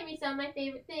 It gave me some of my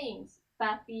favorite things.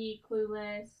 Buffy,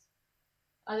 Clueless,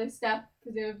 other stuff,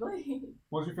 presumably.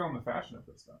 What was your feeling the fashion of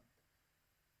this stuff?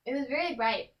 It was very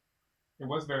bright. It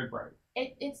was very bright.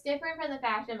 It's different from the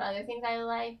fashion of other things I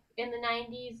like in the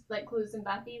 90s, like Clueless and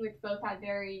Buffy, which both had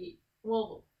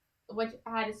which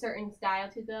had a certain style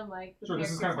to them. Sure,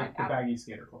 this is kind of like the baggy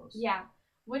skater clothes. Yeah,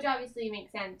 which obviously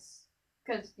makes sense,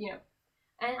 because, and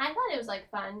I thought it was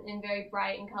fun and very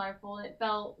bright and colorful. It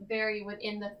felt very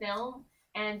within the film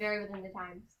and very within the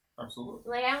times.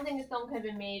 Absolutely. I don't think this film could have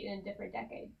been made in a different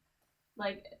decade.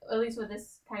 At least with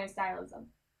this kind of stylism.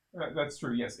 That's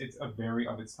true, yes. It's a very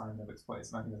of its time, of its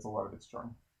place, and I think that's a lot of its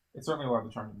charm. It's certainly a lot of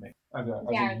the charm to make as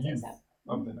a youth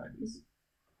of the 90s.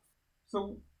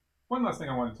 So, one last thing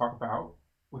I want to talk about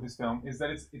with this film is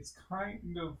that it's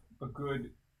kind of a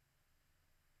good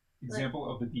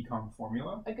example of the decom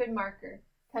formula. A good marker.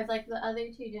 Because, the other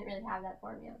two didn't really have that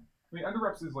formula. I mean, Under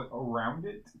Reps is, around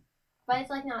it. But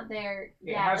it's, not there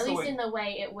yet, at least in the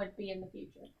way it would be in the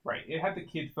future. Right. It had the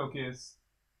kid focus,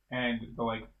 and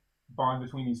the, bond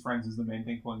between these friends is the main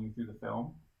thing pulling you through the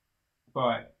film.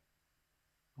 But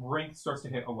Brink starts to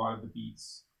hit a lot of the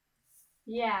beats.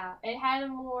 Yeah. It had a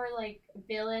more,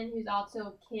 villain who's also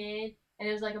a kid, and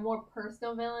it was, a more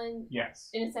personal villain. Yes.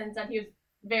 In a sense that he was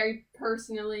very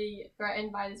personally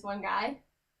threatened by this one guy.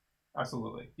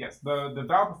 Absolutely. Yes. The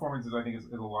Val performances, I think,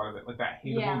 is a lot of it. That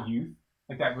hateable youth.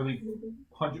 That really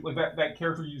punch, that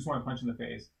character you just want to punch in the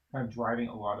face, kind of driving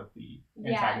a lot of the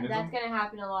antagonism. Yeah, that's going to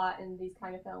happen a lot in these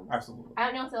kind of films. Absolutely. I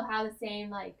don't know if they'll have the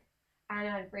same, I don't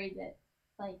know how to phrase it,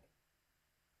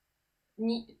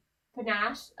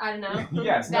 panache. I don't know.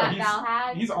 Yes, that no, Val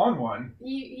had. He's on one.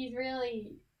 He's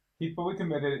really. He's fully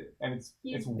committed, and it's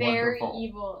very wonderful.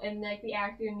 evil, and like the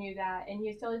actor knew that, and he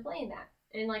was totally playing that.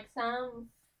 And like some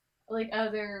like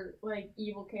other like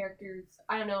evil characters,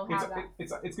 I don't know how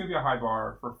it's gonna be a high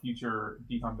bar for future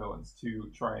decom villains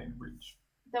to try and reach.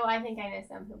 Though I think I know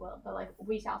some who will, but like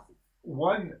we shall see.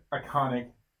 One iconic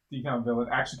decom villain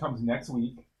actually comes next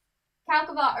week.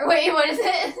 Calcabar. Wait, what is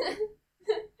it?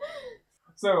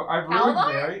 So I've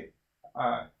really very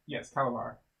yes,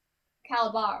 Calabar.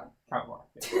 Calabar.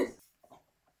 Yes.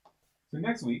 So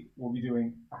next week we'll be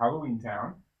doing Halloween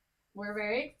Town. We're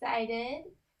very excited.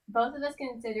 Both of us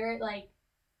consider it like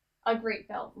a great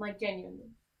film, like genuinely.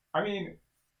 I mean,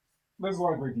 there's a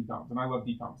lot of great decoms, and I love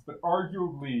decoms, but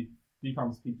arguably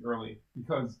decoms peaked early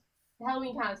because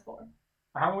Halloween Town is 4.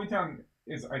 Halloween Town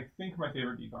is, I think, my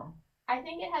favorite decom. I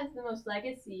think it has the most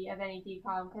legacy of any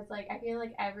decom because, like, I feel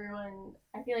like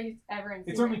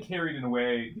it's certainly carried in a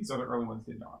way these other early ones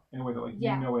did not. In a way that, like,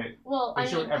 you know it. Well, I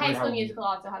mean, High School Musical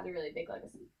also has a really big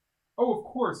legacy. Oh, of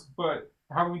course, but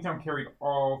Halloween Town carried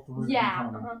all through the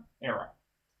decom era.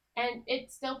 And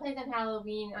it still plays on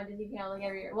Halloween on Disney Channel like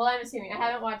every year. Well, I'm assuming. I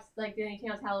haven't watched like Disney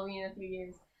Channel's Halloween in a few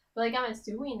years, but like I'm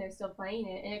assuming they're still playing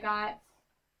it, and it got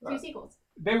 2 sequels.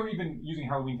 They were even using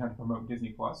Halloween Town to promote Disney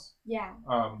Plus. Yeah.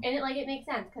 And it makes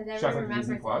sense because everyone remembers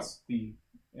Disney Plus, the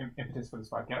impetus for this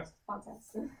podcast.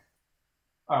 Sponsors.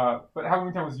 But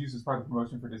Halloween Town was used as part of the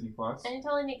promotion for Disney Plus. And it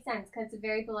totally makes sense because it's a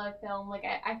very beloved film. Like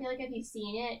I feel like if you've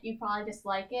seen it, you probably just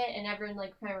like it, and everyone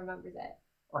like kind of remembers it.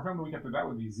 Our film the week after that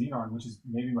would be Xenon, which is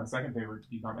maybe my second favorite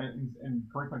decom, and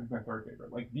Brink might be my third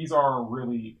favorite. Like these are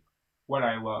really what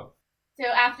I love. So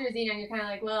after Xenon, you're kind of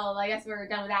like, well, I guess we're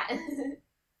done with that.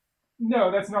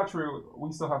 No, that's not true.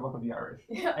 We still have Luck of the Irish.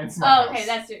 And Oh, okay,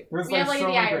 that's true. We have Luck of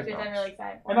the Irish, which I'm really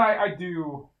excited for. And I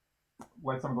do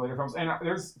like some of the later films. And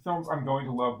there's films I'm going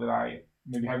to love that I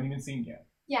maybe haven't even seen yet.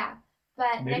 Yeah,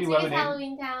 but maybe next week is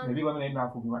Halloween Town. Maybe Lemonade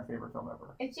Mouth will be my favorite film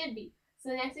ever. It should be.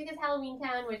 So next week is Halloween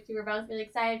Town, which we were both really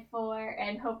excited for,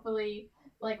 and hopefully,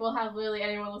 like, we'll have literally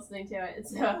anyone listening to it.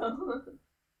 So.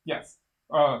 Yes.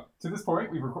 To this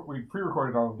point, we've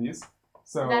pre-recorded all of these.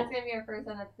 So that's going to be our first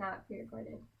one that's not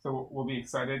pre-recorded. So we'll be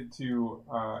excited to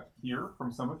hear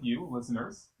from some of you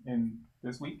listeners in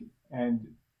this week. And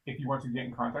if you want to get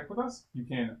in contact with us, you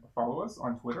can follow us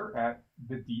on Twitter at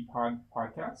the DPod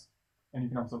Podcast. And you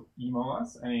can also email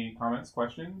us any comments,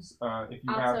 questions. If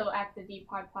you at the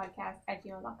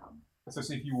dpodpodcast@gmail.com.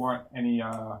 Especially if you want any,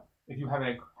 if you have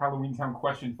a Halloween Town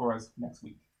question for us next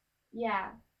week. Yeah.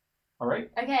 All right.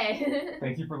 Okay.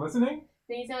 Thank you for listening.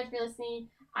 Thank you so much for listening.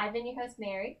 I've been your host,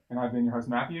 Mary. And I've been your host,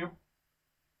 Matthew.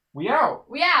 We out!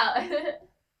 We out!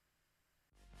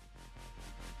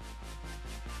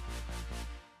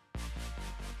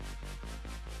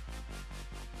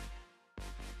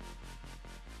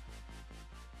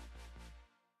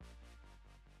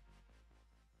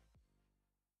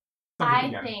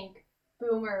 I think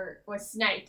Boomer was sniped.